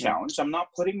going to be challenged. I'm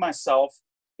not putting myself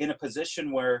in a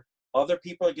position where other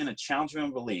people are going to challenge me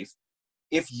in belief.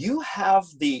 If you have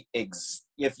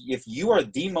if you are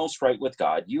the most right with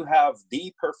God, you have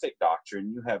the perfect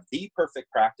doctrine, you have the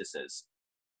perfect practices,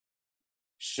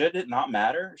 should it not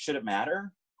matter? Should it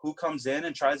matter who comes in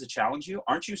and tries to challenge you?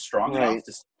 Aren't you strong enough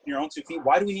to stand on your own 2 feet?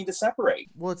 Why do we need to separate?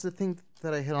 Well, it's the thing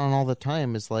that I hit on all the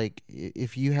time is like,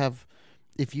 if you have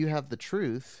the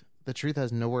truth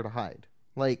has nowhere to hide.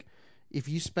 Like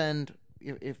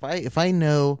if I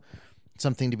know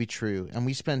something to be true and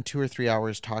we spend 2 or 3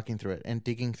 hours talking through it and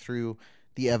digging through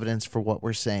the evidence for what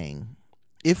we're saying,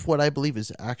 if what I believe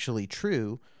is actually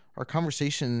true, our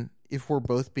conversation, if we're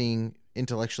both being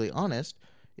intellectually honest,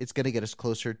 it's going to get us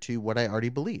closer to what I already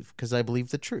believe because I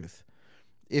believe the truth.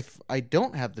 If I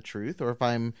don't have the truth, or if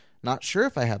I'm not sure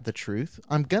if I have the truth,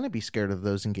 I'm going to be scared of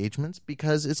those engagements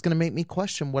because it's going to make me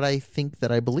question what I think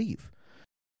that I believe.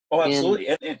 Oh, absolutely.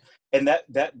 And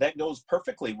that goes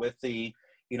perfectly with the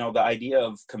idea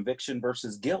of conviction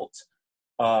versus guilt.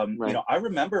 I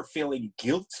remember feeling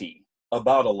guilty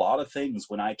about a lot of things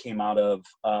when I came out of,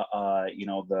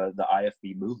 the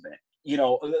IFB movement.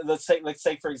 Let's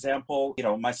say, for example,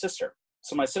 my sister.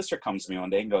 So my sister comes to me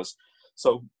one day and goes,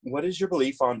 so what is your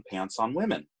belief on pants on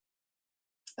women?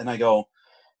 And I go,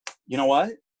 you know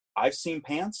what? I've seen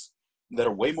pants that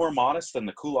are way more modest than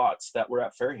the culottes that were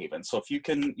at Fairhaven. So if you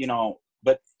can,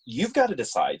 but you've got to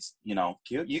decide,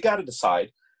 you got to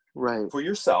decide for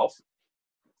yourself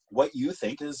what you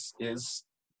think is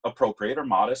appropriate or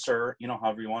modest or,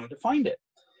 however you want to define it.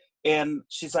 And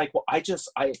she's like, well,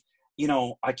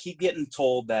 I keep getting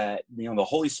told that, the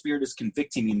Holy Spirit is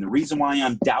convicting me. And the reason why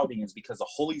I'm doubting is because the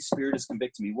Holy Spirit is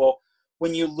convicting me. Well,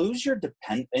 when you lose your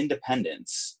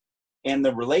independence and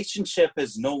the relationship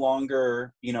is no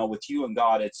longer, with you and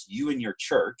God, it's you and your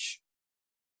church.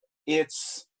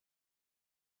 It's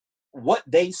what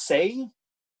they say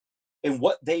and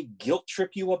what they guilt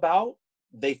trip you about,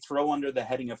 they throw under the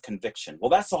heading of conviction.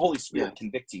 Well, that's the Holy Spirit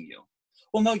convicting you.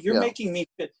 Well, no, you're making me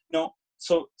fit. No.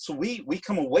 So we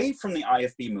come away from the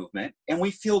IFB movement and we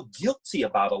feel guilty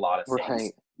about a lot of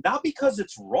things, not because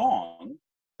it's wrong,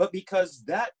 but because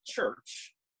that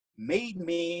church made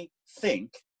me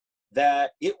think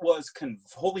that it was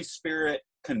Holy Spirit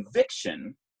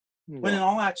conviction, when in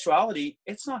all actuality,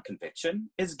 it's not conviction,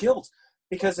 it's guilt.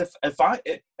 Because if I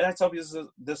tell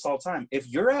people this all the time, if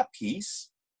you're at peace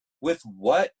with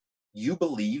what you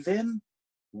believe in,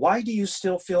 why do you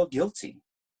still feel guilty?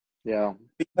 Yeah.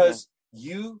 Because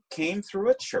you came through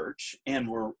a church and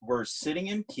were sitting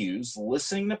in pews,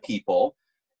 listening to people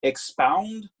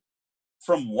expound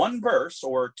from one verse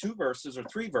or 2 verses or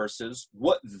 3 verses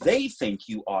what they think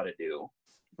you ought to do,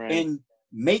 and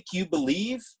make you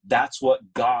believe that's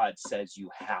what God says you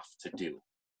have to do.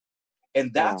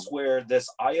 And that's where this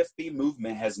IFB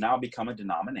movement has now become a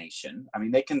denomination. I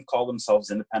mean, they can call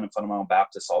themselves Independent Fundamental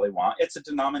Baptists all they want. It's a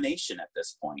denomination at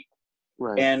this point.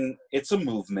 And it's a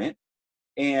movement.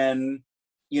 And,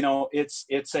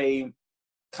 it's a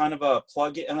kind of a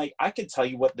plug-in. And I could tell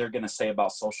you what they're going to say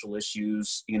about social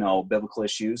issues, biblical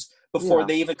issues, before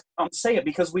they even come say it,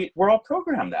 because we're all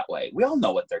programmed that way. We all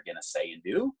know what they're going to say and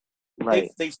do.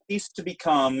 They've ceased to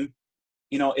become,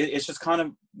 it's just kind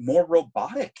of more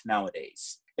robotic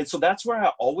nowadays. And so that's where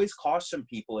I always caution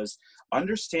people is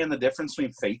understand the difference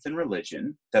between faith and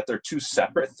religion, that they're 2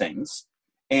 separate things.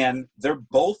 And they're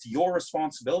both your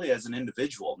responsibility as an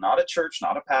individual, not a church,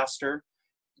 not a pastor.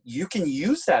 You can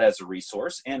use that as a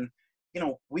resource. And,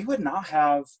 we would not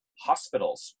have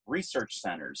hospitals, research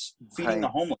centers, feeding the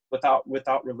homeless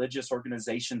without religious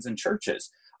organizations and churches.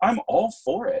 I'm all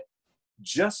for it.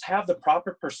 Just have the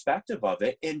proper perspective of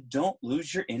it and don't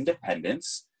lose your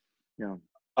independence,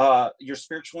 your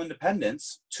spiritual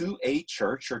independence to a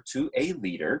church or to a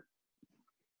leader.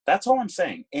 That's all I'm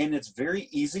saying. And it's very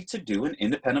easy to do in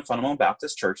independent fundamental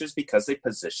Baptist churches because they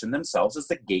position themselves as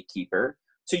the gatekeeper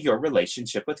to your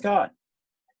relationship with God.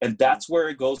 And that's where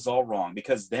it goes all wrong,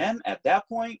 because then at that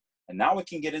point, and now we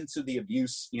can get into the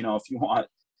abuse, you know, if you want,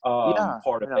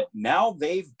 part of it. Now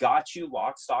they've got you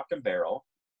lock, stock, and barrel.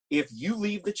 If you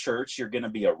leave the church, you're going to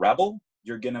be a rebel.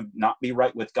 You're going to not be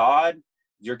right with God.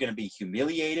 You're going to be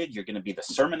humiliated. You're going to be the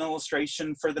sermon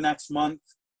illustration for the next month.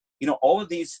 You know, all of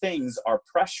these things are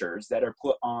pressures that are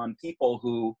put on people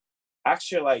who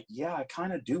actually are like, yeah, I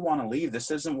kind of do want to leave. This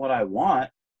isn't what I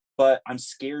want, but I'm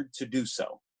scared to do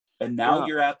so. And now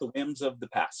you're at the whims of the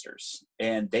pastors,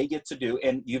 and they get to do,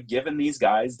 and you've given these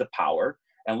guys the power.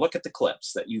 And look at the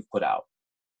clips that you've put out.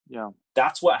 Yeah.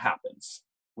 That's what happens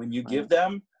when you give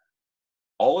them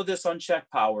all of this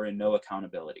unchecked power and no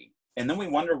accountability. And then we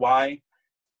wonder why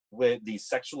with these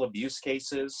sexual abuse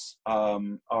cases are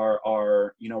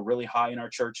you know, really high in our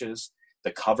churches.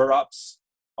 The cover-ups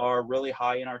are really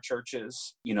high in our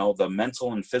churches. You know, the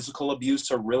mental and physical abuse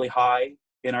are really high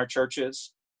in our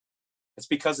churches. It's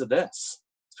because of this.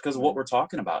 It's because of what we're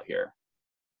talking about here.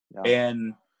 Yeah.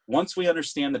 And once we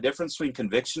understand the difference between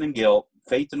conviction and guilt,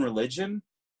 faith and religion,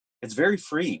 it's very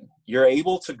freeing. You're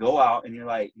able to go out and you're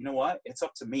like, you know what? It's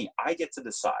up to me. I get to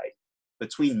decide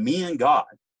between me and God.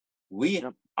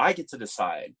 I get to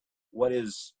decide what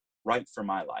is right for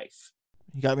my life.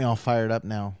 You got me all fired up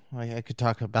now. I could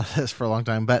talk about this for a long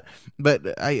time, but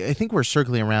I think we're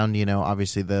circling around, you know,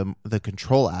 obviously the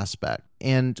control aspect.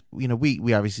 And, you know,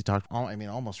 we obviously talked,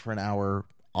 almost for an hour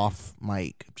off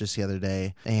mic just the other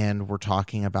day, and we're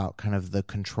talking about kind of the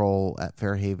control at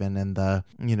Fairhaven and the,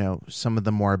 you know, some of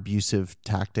the more abusive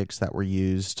tactics that were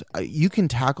used. You can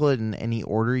tackle it in any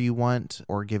order you want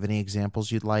or give any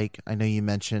examples you'd like. I know you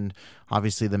mentioned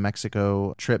obviously the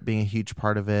Mexico trip being a huge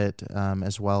part of it,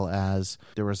 as well as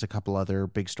there was a couple other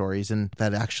big stories and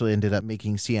that actually ended up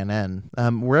making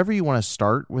CNN. Wherever you want to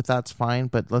start with, that's fine,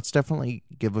 but let's definitely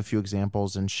give a few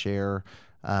examples and share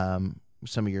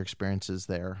some of your experiences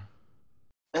there.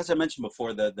 As I mentioned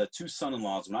before, the two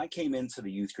son-in-laws, when I came into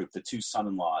the youth group, the two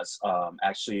son-in-laws,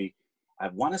 actually, I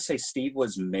want to say Steve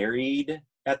was married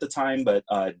at the time, but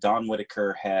Don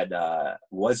Whitaker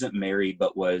wasn't married,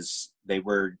 but they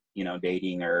were, you know,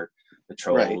 dating or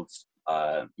betrothed,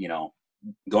 you know,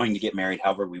 going to get married,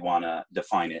 however we want to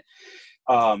define it.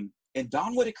 And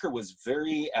Don Whitaker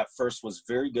at first was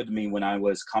very good to me when I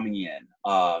was coming in.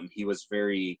 He was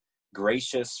very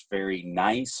gracious, very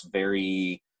nice,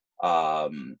 very,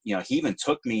 you know, he even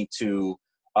took me to,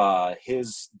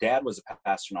 his dad was a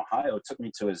pastor in Ohio, took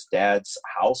me to his dad's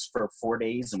house for 4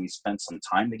 days and we spent some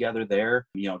time together there,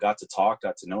 you know, got to talk,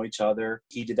 got to know each other.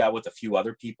 He did that with a few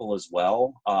other people as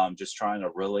well, just trying to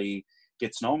really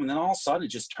get to know him. And then all of a sudden it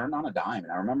just turned on a dime.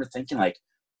 And I remember thinking, like,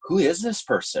 who is this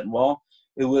person? Well,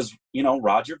 it was, you know,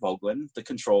 Roger Vogelin, the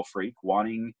control freak,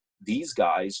 wanting these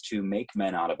guys to make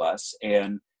men out of us.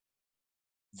 And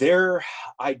their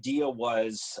idea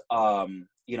was,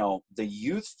 you know, the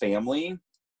youth family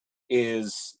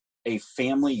is a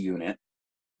family unit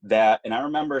that, and I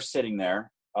remember sitting there,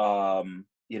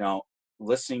 you know,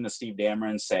 listening to Steve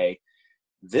Dameron say,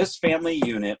 this family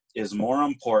unit is more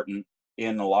important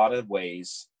in a lot of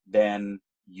ways than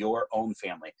your own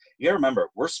family. You gotta remember,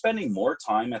 we're spending more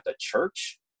time at the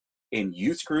church, in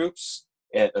youth groups,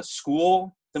 at a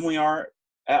school, than we are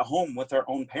at home with our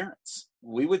own parents.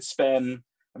 We would spend,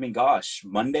 I mean, gosh,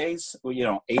 Mondays, you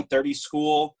know, 8:30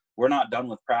 school, we're not done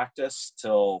with practice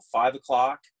till 5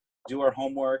 o'clock, do our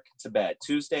homework, to bed.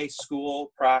 Tuesday,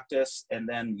 school, practice, and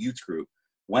then youth group.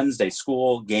 Wednesday,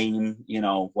 school, game, you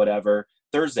know, whatever.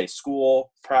 Thursday,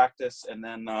 school, practice, and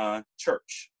then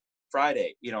church.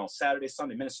 Friday, you know, Saturday,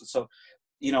 Sunday, ministry. So,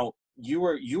 you know, you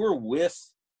were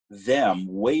with them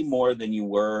way more than you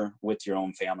were with your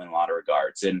own family in a lot of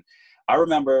regards. And I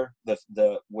remember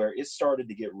the where it started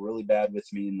to get really bad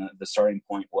with me, and the starting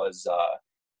point was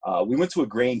we went to a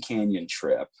Grand Canyon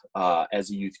trip as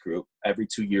a youth group. Every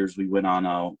 2 years we went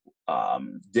on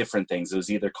different things. It was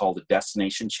either called a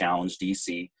Destination Challenge,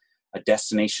 DC, a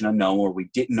Destination Unknown, where we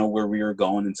didn't know where we were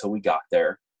going until we got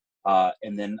there,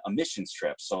 and then a missions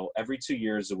trip. So every 2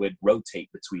 years it would rotate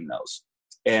between those.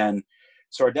 And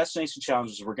so our Destination Challenge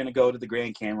was, we're going to go to the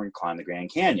Grand Canyon, we're going to climb the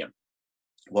Grand Canyon.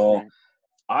 Well,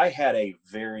 I had a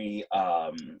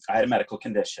I had a medical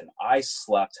condition. I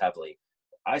slept heavily.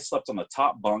 I slept on the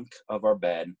top bunk of our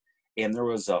bed, and there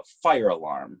was a fire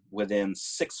alarm within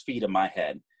 6 feet of my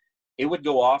head, it would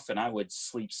go off and I would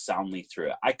sleep soundly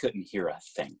through it. I couldn't hear a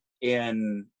thing.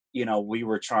 And, you know, we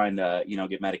were trying to, you know,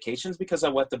 get medications because I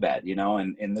wet the bed, you know,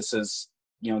 and this is,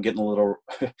 you know, getting a little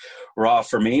raw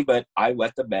for me, but I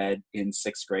wet the bed in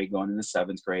 6th grade going into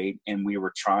 7th grade. And we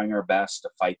were trying our best to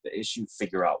fight the issue,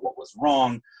 figure out what was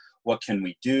wrong. What can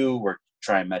we do? We're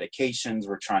trying medications.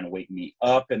 We're trying to wake me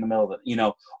up in the middle of the, you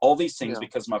know, all these things,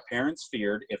 because my parents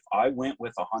feared if I went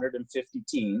with 150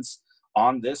 teens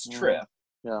on this trip,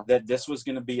 that this was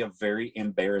going to be a very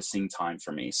embarrassing time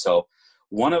for me. So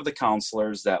one of the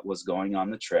counselors that was going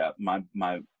on the trip, my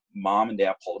mom and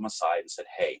dad pulled him aside and said,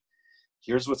 hey,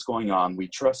 here's what's going on. We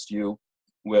trust you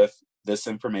with this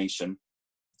information.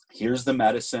 Here's the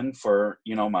medicine for,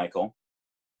 you know, Michael.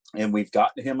 And we've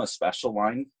gotten him a special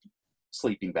line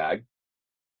sleeping bag.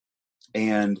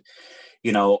 And,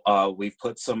 you know, we've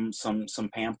put some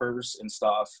Pampers and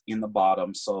stuff in the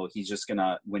bottom. So he's just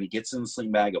gonna, when he gets in the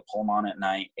sleeping bag, he'll pull him on at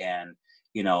night. And,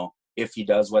 you know, if he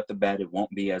does wet the bed, it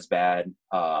won't be as bad.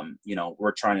 You know,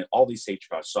 we're trying all these safety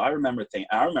precautions. So I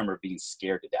remember being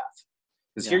scared to death,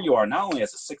 because here you are, not only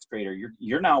as a 6th grader,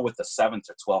 you're now with the 7th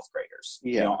or 12th graders,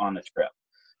 you know, on the trip.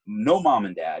 No mom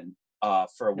and dad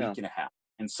for a week and a half.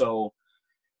 And so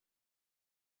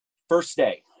first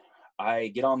day, I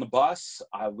get on the bus.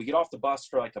 We get off the bus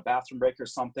for like a bathroom break or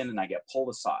something, and I get pulled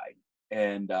aside.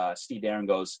 And Steve Darren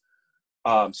goes,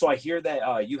 so I hear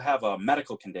that you have a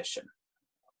medical condition.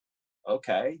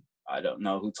 Okay. I don't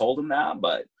know who told him that,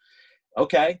 but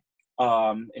okay.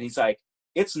 And he's like,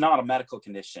 it's not a medical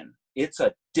condition. It's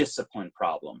a discipline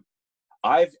problem.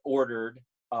 I've ordered,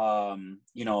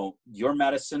 you know, your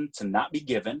medicine to not be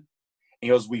given. And he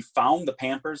goes, we found the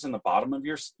Pampers in the bottom of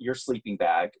your sleeping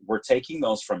bag. We're taking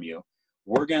those from you.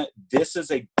 This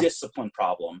is a discipline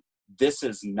problem. This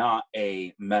is not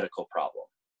a medical problem.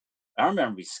 I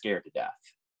remember being scared to death.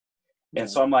 And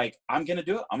so I'm like, I'm going to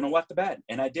do it. I'm going to wet the bed.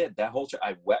 And I did that whole trip.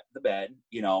 I wet the bed,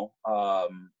 you know,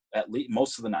 at least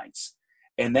most of the nights.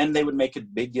 And then they would make a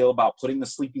big deal about putting the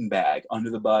sleeping bag under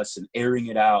the bus and airing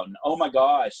it out. And, oh my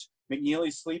gosh,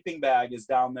 McNeely's sleeping bag is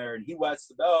down there and he wets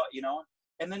the bed, you know.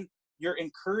 And then you're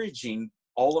encouraging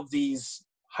all of these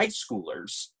high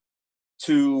schoolers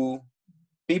to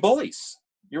be bullies.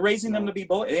 You're raising them to be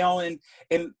bullies, you know.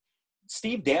 And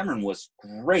Steve Dameron was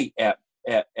great at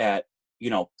you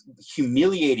know,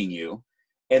 humiliating you,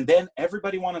 and then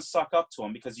everybody want to suck up to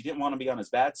him because you didn't want to be on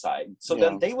his bad side. So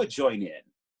then they would join in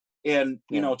and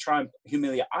you know, try and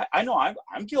humiliate. I know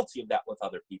I'm guilty of that with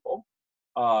other people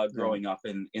growing up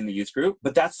in the youth group,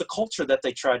 but that's the culture that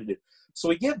they try to do. So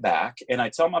we get back, and I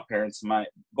tell my parents,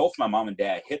 both my mom and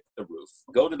dad hit the roof,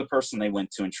 go to the person they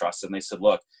went to and trusted, and they said,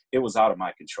 look, it was out of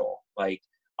my control. Like,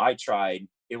 I tried,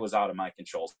 it was out of my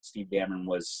control. Steve Dameron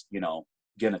was, you know,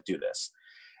 going to do this.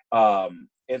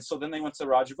 And so then they went to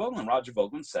Roger Vogelin. Roger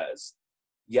Vogelin says,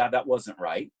 yeah, that wasn't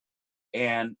right.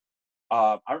 And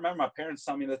I remember my parents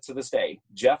telling me that to this day.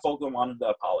 Jeff Vogelin wanted to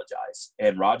apologize.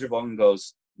 And Roger Vogelin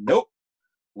goes, nope,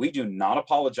 we do not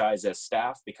apologize as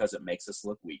staff because it makes us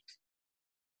look weak.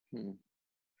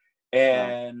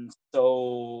 And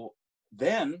so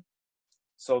then,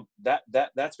 so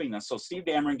that's being done. So Steve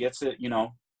Dameron gets it, you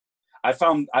know. I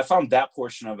found that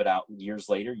portion of it out years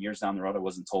later, years down the road. I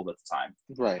wasn't told at the time.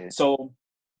 Right. So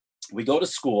we go to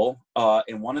school,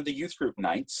 in one of the youth group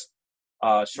nights,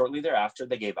 shortly thereafter,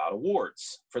 they gave out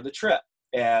awards for the trip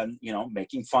and, you know,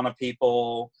 making fun of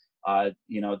people,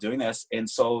 you know, doing this. And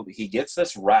so he gets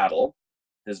this rattle,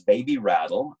 this baby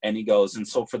rattle, and he goes, and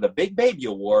so for the big baby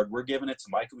award, we're giving it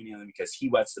to Michael McNeely because he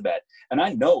wets the bed. And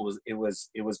I know it was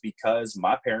because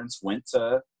my parents went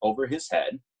over his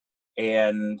head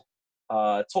and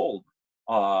told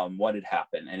what had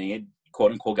happened, and he had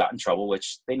quote unquote got in trouble,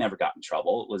 which they never got in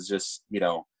trouble. It was just, you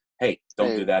know, hey,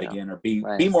 don't do that again, or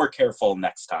be more careful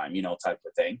next time, you know, type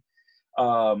of thing.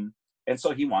 And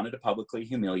so he wanted to publicly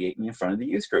humiliate me in front of the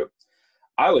youth group.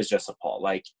 I was just appalled.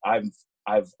 Like I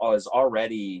was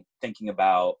already thinking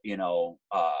about, you know,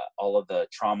 all of the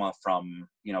trauma from,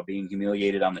 you know, being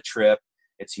humiliated on the trip.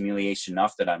 It's humiliation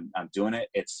enough that I'm doing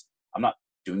it. I'm not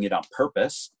doing it on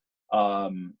purpose.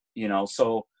 You know,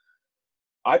 so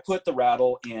I put the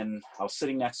rattle in. I was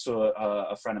sitting next to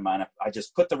a friend of mine. I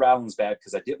just put the rattle in his bag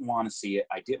because I didn't want to see it.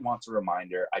 I didn't want the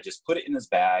reminder. I just put it in his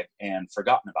bag and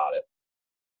forgotten about it.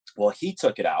 Well, he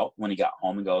took it out when he got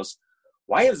home and goes,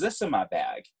 why is this in my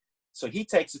bag? So he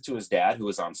takes it to his dad, who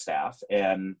was on staff,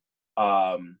 and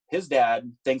his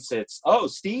dad thinks it's, oh,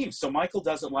 Steve, so Michael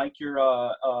doesn't like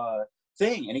your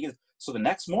thing. And he goes, so the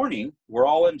next morning, we're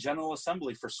all in General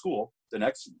Assembly for school. The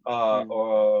next,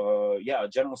 General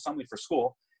Assembly for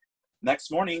school. Next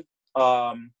morning,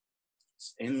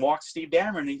 in walks Steve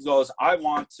Dameron, and he goes, I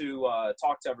want to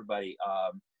talk to everybody.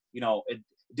 It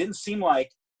didn't seem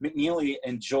like McNeely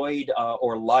enjoyed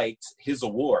or liked his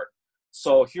award.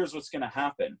 So here's what's going to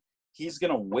happen. He's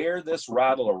going to wear this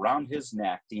rattle around his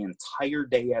neck the entire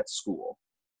day at school.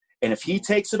 And if he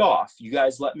takes it off, you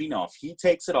guys let me know. If he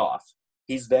takes it off,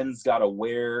 he's then got to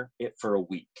wear it for a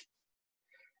week.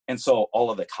 And so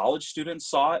all of the college students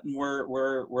saw it and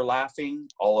were laughing.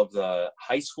 All of the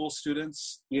high school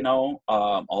students, all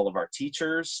of our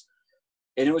teachers.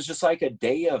 And it was just like a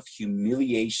day of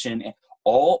humiliation,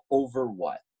 all over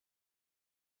what?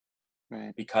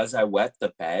 Right. Because I wet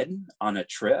the bed on a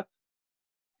trip.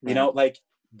 Right.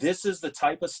 This is the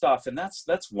type of stuff. And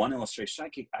that's one illustration.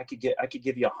 I could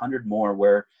give you 100 more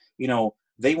where,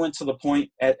 they went to the point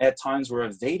at times where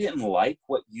if they didn't like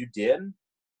what you did,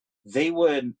 they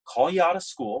would call you out of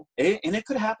school, and it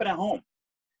could happen at home.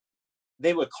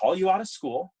 They would call you out of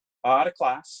school, out of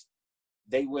class.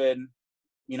 They would,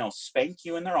 spank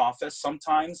you in their office,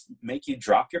 sometimes make you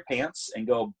drop your pants and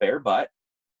go bare butt,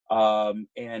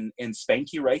 and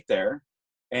spank you right there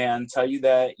and tell you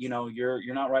that,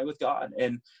 you're not right with God.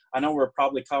 And I know we're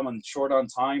probably coming short on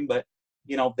time, but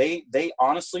they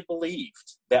honestly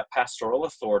believed that pastoral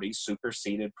authority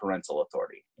superseded parental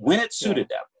authority when it suited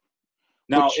them.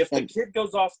 Now, if the kid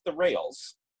goes off the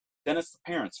rails, then it's the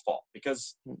parents' fault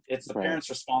because it's the parents'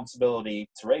 responsibility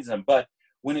to raise them. But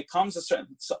when it comes to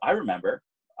certain, so I remember,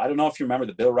 I don't know if you remember,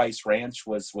 the Bill Rice Ranch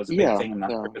was a big thing. I'm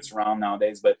not sure if it's around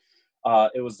nowadays, but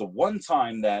it was the one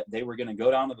time that they were going to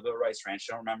go down to the Bill Rice Ranch.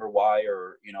 I don't remember why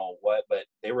or what, but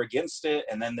they were against it,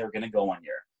 and then they were going to go one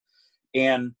year.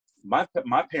 And my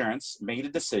parents made a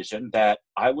decision that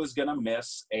I was going to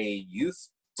miss a youth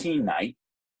teen night,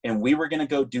 and we were going to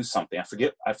go do something.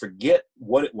 I forget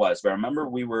what it was, but I remember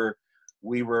we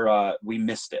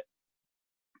missed it.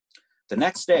 The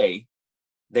next day,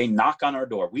 they knock on our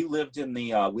door. We lived in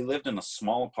a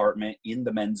small apartment in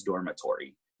the men's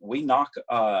dormitory. We knock.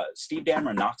 Steve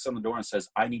Dameron knocks on the door and says,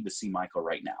 "I need to see Michael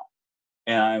right now."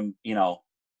 And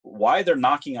why they're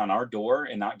knocking on our door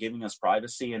and not giving us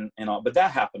privacy and all, but that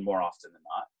happened more often than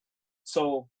not.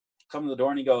 So come to the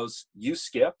door and he goes, "You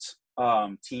skipped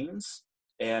teens.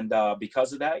 And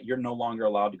because of that, you're no longer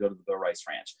allowed to go to the Bill Rice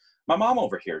Ranch." My mom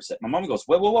overhears it. My mom goes,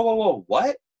 whoa,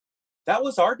 what? That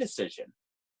was our decision,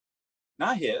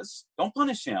 not his. Don't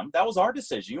punish him. That was our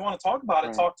decision. You want to talk about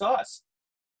it, talk to us.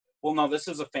 Well, no, this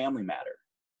is a family matter.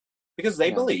 Because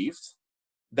they believed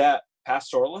that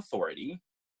pastoral authority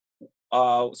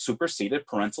superseded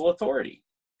parental authority.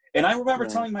 And I remember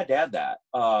telling my dad that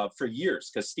for years,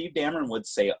 because Steve Dameron would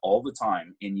say it all the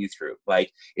time in youth group.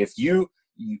 Like, if you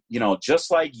just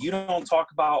like you don't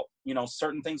talk about,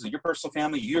 certain things in your personal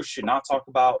family, you should not talk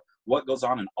about what goes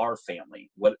on in our family.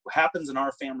 What happens in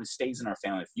our family stays in our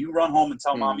family. If you run home and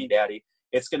tell mommy, daddy,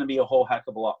 it's going to be a whole heck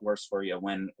of a lot worse for you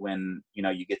when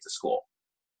you get to school.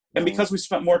 And because we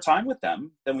spent more time with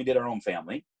them than we did our own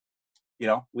family,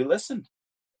 we listened.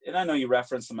 And I know you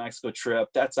referenced the Mexico trip.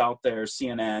 That's out there.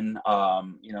 CNN,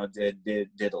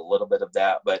 did a little bit of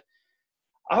that. But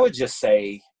I would just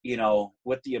say,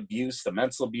 with the abuse, the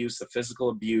mental abuse, the physical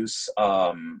abuse,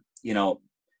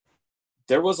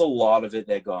 there was a lot of it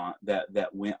that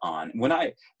went on.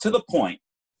 To the point,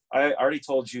 I already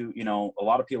told you, a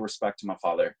lot of people respected my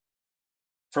father.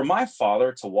 For my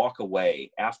father to walk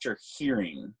away after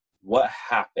hearing what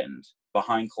happened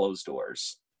behind closed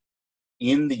doors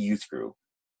in the youth group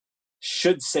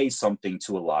should say something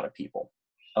to a lot of people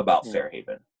about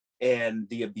Fairhaven and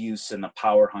the abuse and the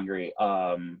power hungry,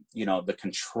 the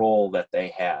control that they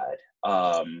had.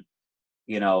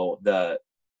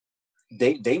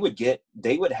 They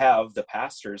would have the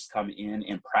pastors come in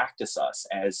and practice us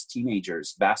as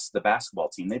teenagers, the basketball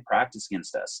team. They practice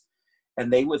against us,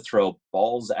 and they would throw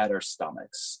balls at our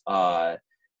stomachs,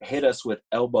 hit us with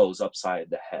elbows upside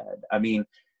the head. I mean,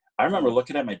 I remember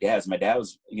looking at my dad. My dad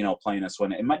was, playing us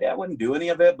one, and my dad wouldn't do any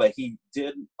of it, but he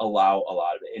did allow a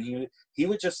lot of it. And he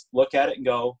would just look at it and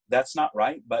go, "That's not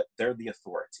right," but they're the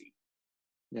authority.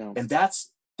 Yeah. And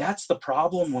that's the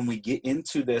problem when we get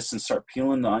into this and start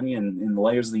peeling the onion and the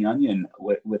layers of the onion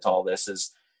with all this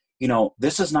is,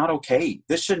 this is not okay.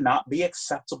 This should not be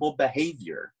acceptable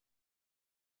behavior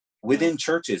within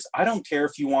churches. I don't care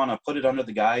if you want to put it under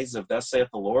the guise of "Thus saith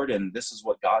the Lord" and this is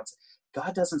what God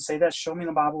doesn't say that. Show me in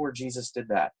the Bible where Jesus did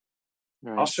that.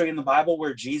 Right. I'll show you in the Bible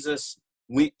where Jesus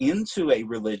went into a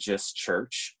religious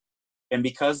church, and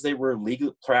because they were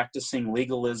practicing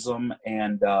legalism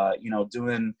and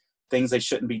doing things they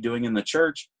shouldn't be doing in the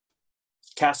church,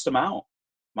 cast them out.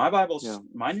 My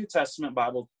New Testament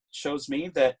Bible shows me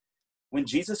that when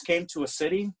Jesus came to a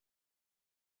city,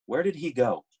 where did he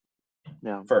go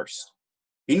first?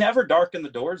 He never darkened the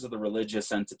doors of the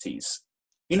religious entities.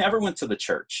 He never went to the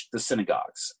church, the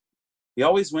synagogues. He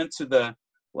always went to the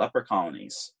leper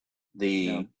colonies,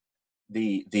 the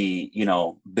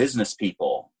business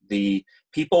people, the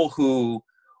people who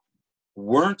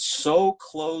weren't so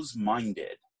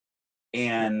close-minded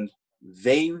and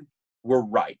they were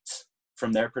right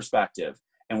from their perspective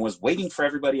and was waiting for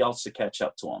everybody else to catch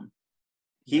up to him.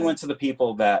 He went to the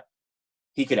people that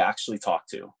he could actually talk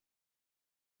to.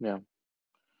 Yeah.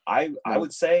 I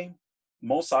would say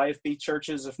most IFB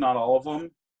churches, if not all of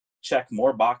them, check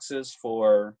more boxes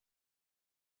for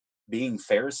being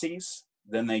Pharisees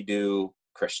than they do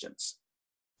Christians.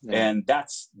 Yeah. And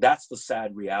that's the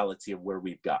sad reality of where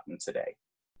we've gotten today.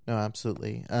 No,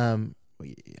 absolutely.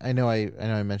 I know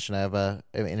I mentioned I have an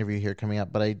interview here coming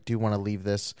up, but I do want to leave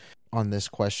this on this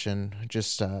question.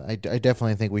 Just I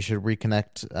definitely think we should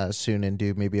reconnect soon and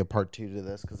do maybe a part 2 to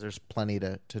this, because there's plenty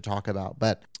to talk about.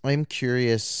 But I'm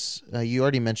curious, you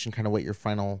already mentioned kind of what your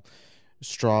final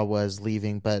straw was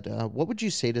leaving, but what would you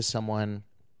say to someone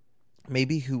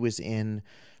maybe who was in,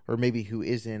 or maybe who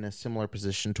is in a similar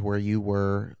position to where you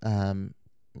were,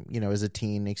 as a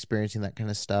teen experiencing that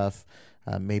kind of stuff,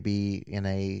 maybe in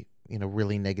a,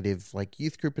 really negative like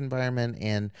youth group environment,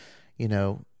 and,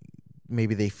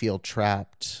 maybe they feel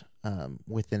trapped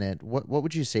within it. What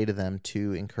would you say to them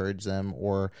to encourage them,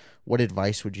 or what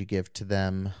advice would you give to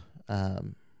them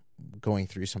going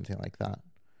through something like that?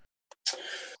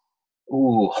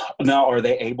 Ooh, now are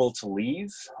they able to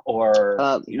leave, or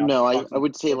no? I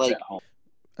would say like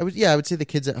I would say the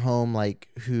kids at home, like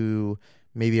who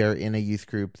maybe are in a youth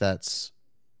group that's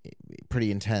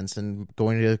pretty intense and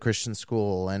going to a Christian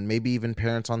school, and maybe even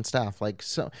parents on staff, like,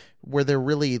 so where they're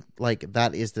really like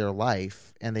that is their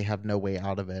life and they have no way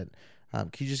out of it. Can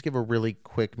you just give a really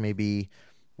quick maybe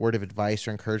word of advice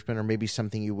or encouragement, or maybe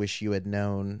something you wish you had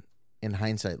known in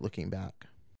hindsight looking back?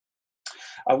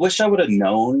 I wish I would have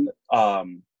known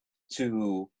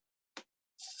to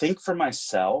think for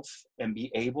myself and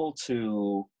be able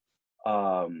to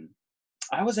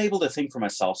I was able to think for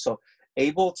myself, so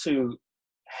able to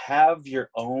have your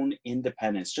own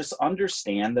independence. Just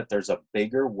understand that there's a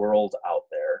bigger world out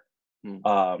there.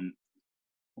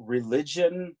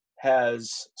 Religion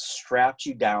has strapped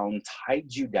you down,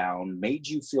 tied you down, made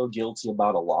you feel guilty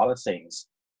about a lot of things,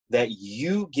 that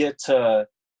you get to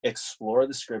explore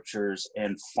the scriptures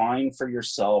and find for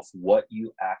yourself what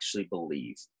you actually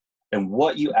believe and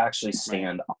what you actually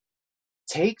stand on.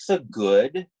 Take the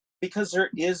good, because there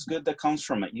is good that comes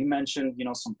from it. You mentioned,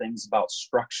 some things about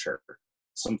structure,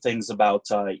 some things about,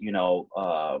 type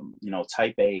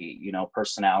A,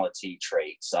 personality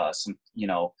traits,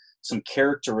 some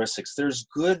characteristics. There's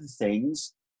good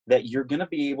things that you're going to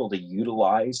be able to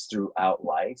utilize throughout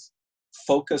life.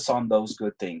 Focus on those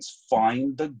good things.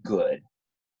 Find the good.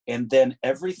 And then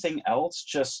everything else,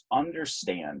 just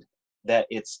understand that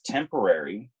it's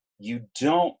temporary. You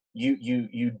don't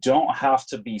have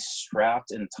to be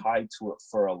strapped and tied to it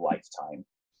for a lifetime.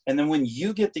 And then when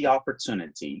you get the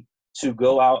opportunity to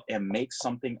go out and make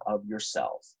something of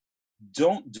yourself,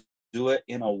 don't do it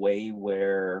in a way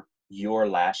where you're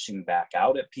lashing back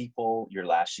out at people, you're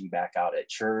lashing back out at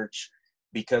church,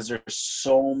 because there's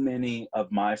so many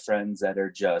of my friends that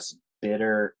are just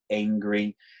bitter,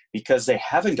 angry, because they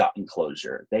haven't gotten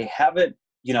closure. They haven't,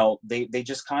 they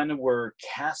just kind of were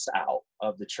cast out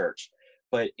of the church.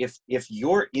 But if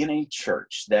you're in a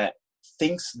church that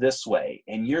thinks this way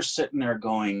and you're sitting there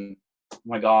going, oh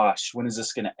my gosh, when is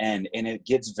this going to end? And it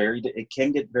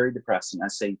can get very depressing. I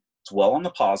say, dwell on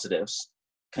the positives,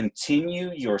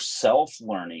 continue your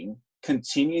self-learning,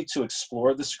 continue to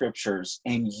explore the scriptures,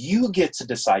 and you get to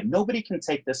decide. Nobody can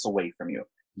take this away from you.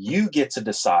 You get to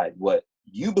decide what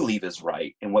you believe is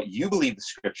right and what you believe the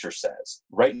scripture says.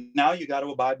 Right now, you got to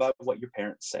abide by what your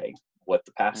parents say, what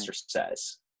the pastor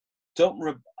says.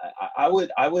 I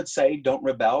would say don't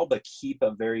rebel, but keep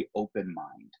a very open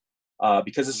mind,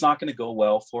 because it's not going to go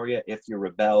well for you. If you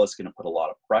rebel, it's going to put a lot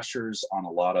of pressures on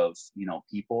a lot of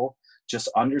people. Just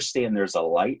understand there's a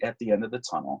light at the end of the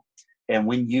tunnel, and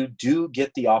when you do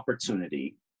get the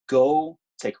opportunity, go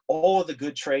take all of the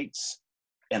good traits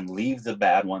and leave the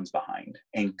bad ones behind,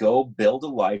 and go build a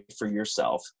life for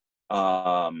yourself.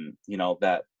 That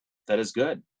is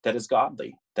good, that is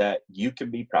godly, that you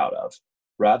can be proud of,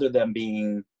 rather than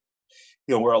being,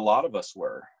 where a lot of us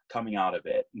were coming out of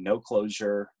it, no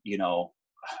closure.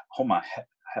 Oh my,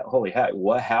 holy heck,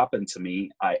 what happened to me?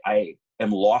 I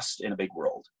am lost in a big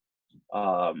world,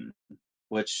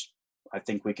 which I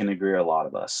think we can agree, a lot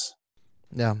of us.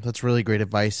 Yeah, that's really great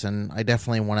advice, and I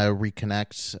definitely want to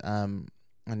reconnect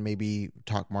maybe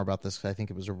talk more about this, because I think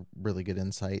it was a really good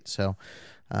insight. So,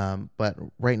 but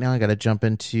right now I got to jump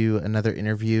into another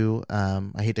interview. I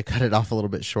hate to cut it off a little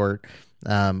bit short,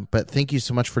 but thank you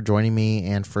so much for joining me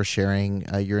and for sharing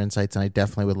your insights. And I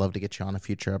definitely would love to get you on a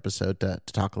future episode to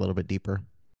talk a little bit deeper.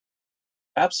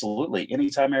 Absolutely.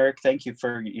 Anytime, Eric. Thank you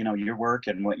for, your work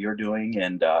and what you're doing.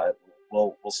 And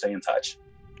we'll stay in touch.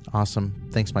 Awesome.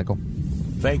 Thanks, Michael.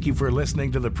 Thank you for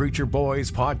listening to the Preacher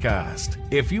Boys podcast.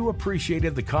 If you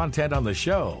appreciated the content on the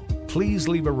show, please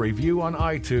leave a review on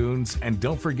iTunes, and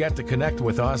don't forget to connect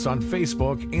with us on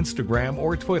Facebook, Instagram,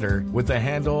 or Twitter with the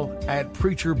handle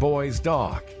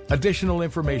 @PreacherBoysDoc. Additional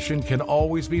information can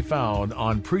always be found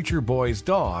on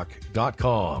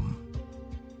PreacherBoysDoc.com.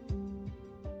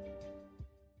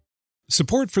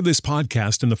 Support for this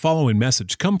podcast and the following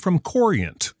message come from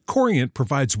Corient. Corient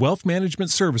provides wealth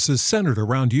management services centered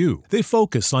around you. They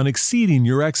focus on exceeding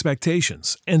your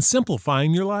expectations and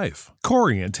simplifying your life.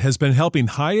 Corient has been helping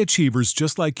high achievers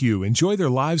just like you enjoy their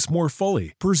lives more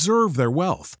fully, preserve their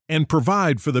wealth, and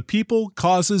provide for the people,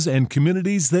 causes, and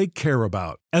communities they care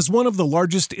about. As one of the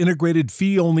largest integrated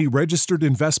fee-only registered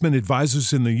investment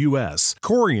advisors in the U.S.,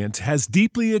 Corient has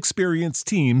deeply experienced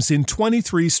teams in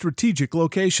 23 strategic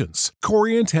locations.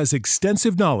 Corient has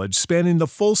extensive knowledge spanning the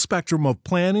full spectrum of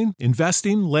planning,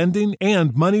 investing, lending,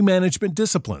 and money management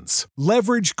disciplines.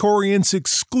 Leverage Corient's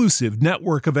exclusive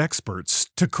network of experts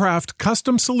to craft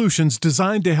custom solutions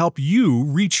designed to help you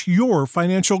reach your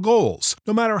financial goals,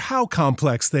 no matter how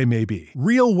complex they may be.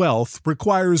 Real wealth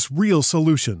requires real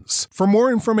solutions. For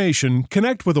more information,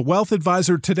 connect with a wealth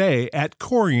advisor today at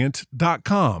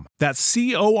Corient.com. That's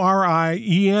Corient.com.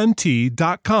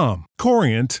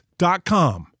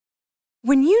 Corient.com.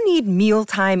 When you need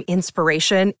mealtime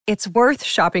inspiration, it's worth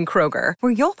shopping Kroger,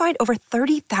 where you'll find over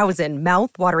 30,000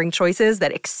 mouth-watering choices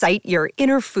that excite your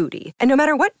inner foodie. And no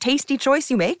matter what tasty choice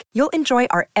you make, you'll enjoy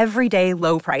our everyday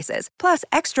low prices, plus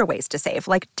extra ways to save,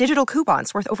 like digital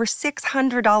coupons worth over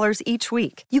 $600 each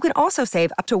week. You can also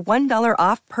save up to $1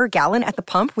 off per gallon at the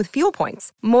pump with fuel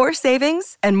points. More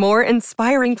savings and more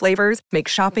inspiring flavors make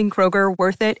shopping Kroger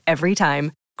worth it every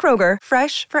time. Kroger,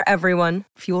 fresh for everyone.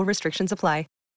 Fuel restrictions apply.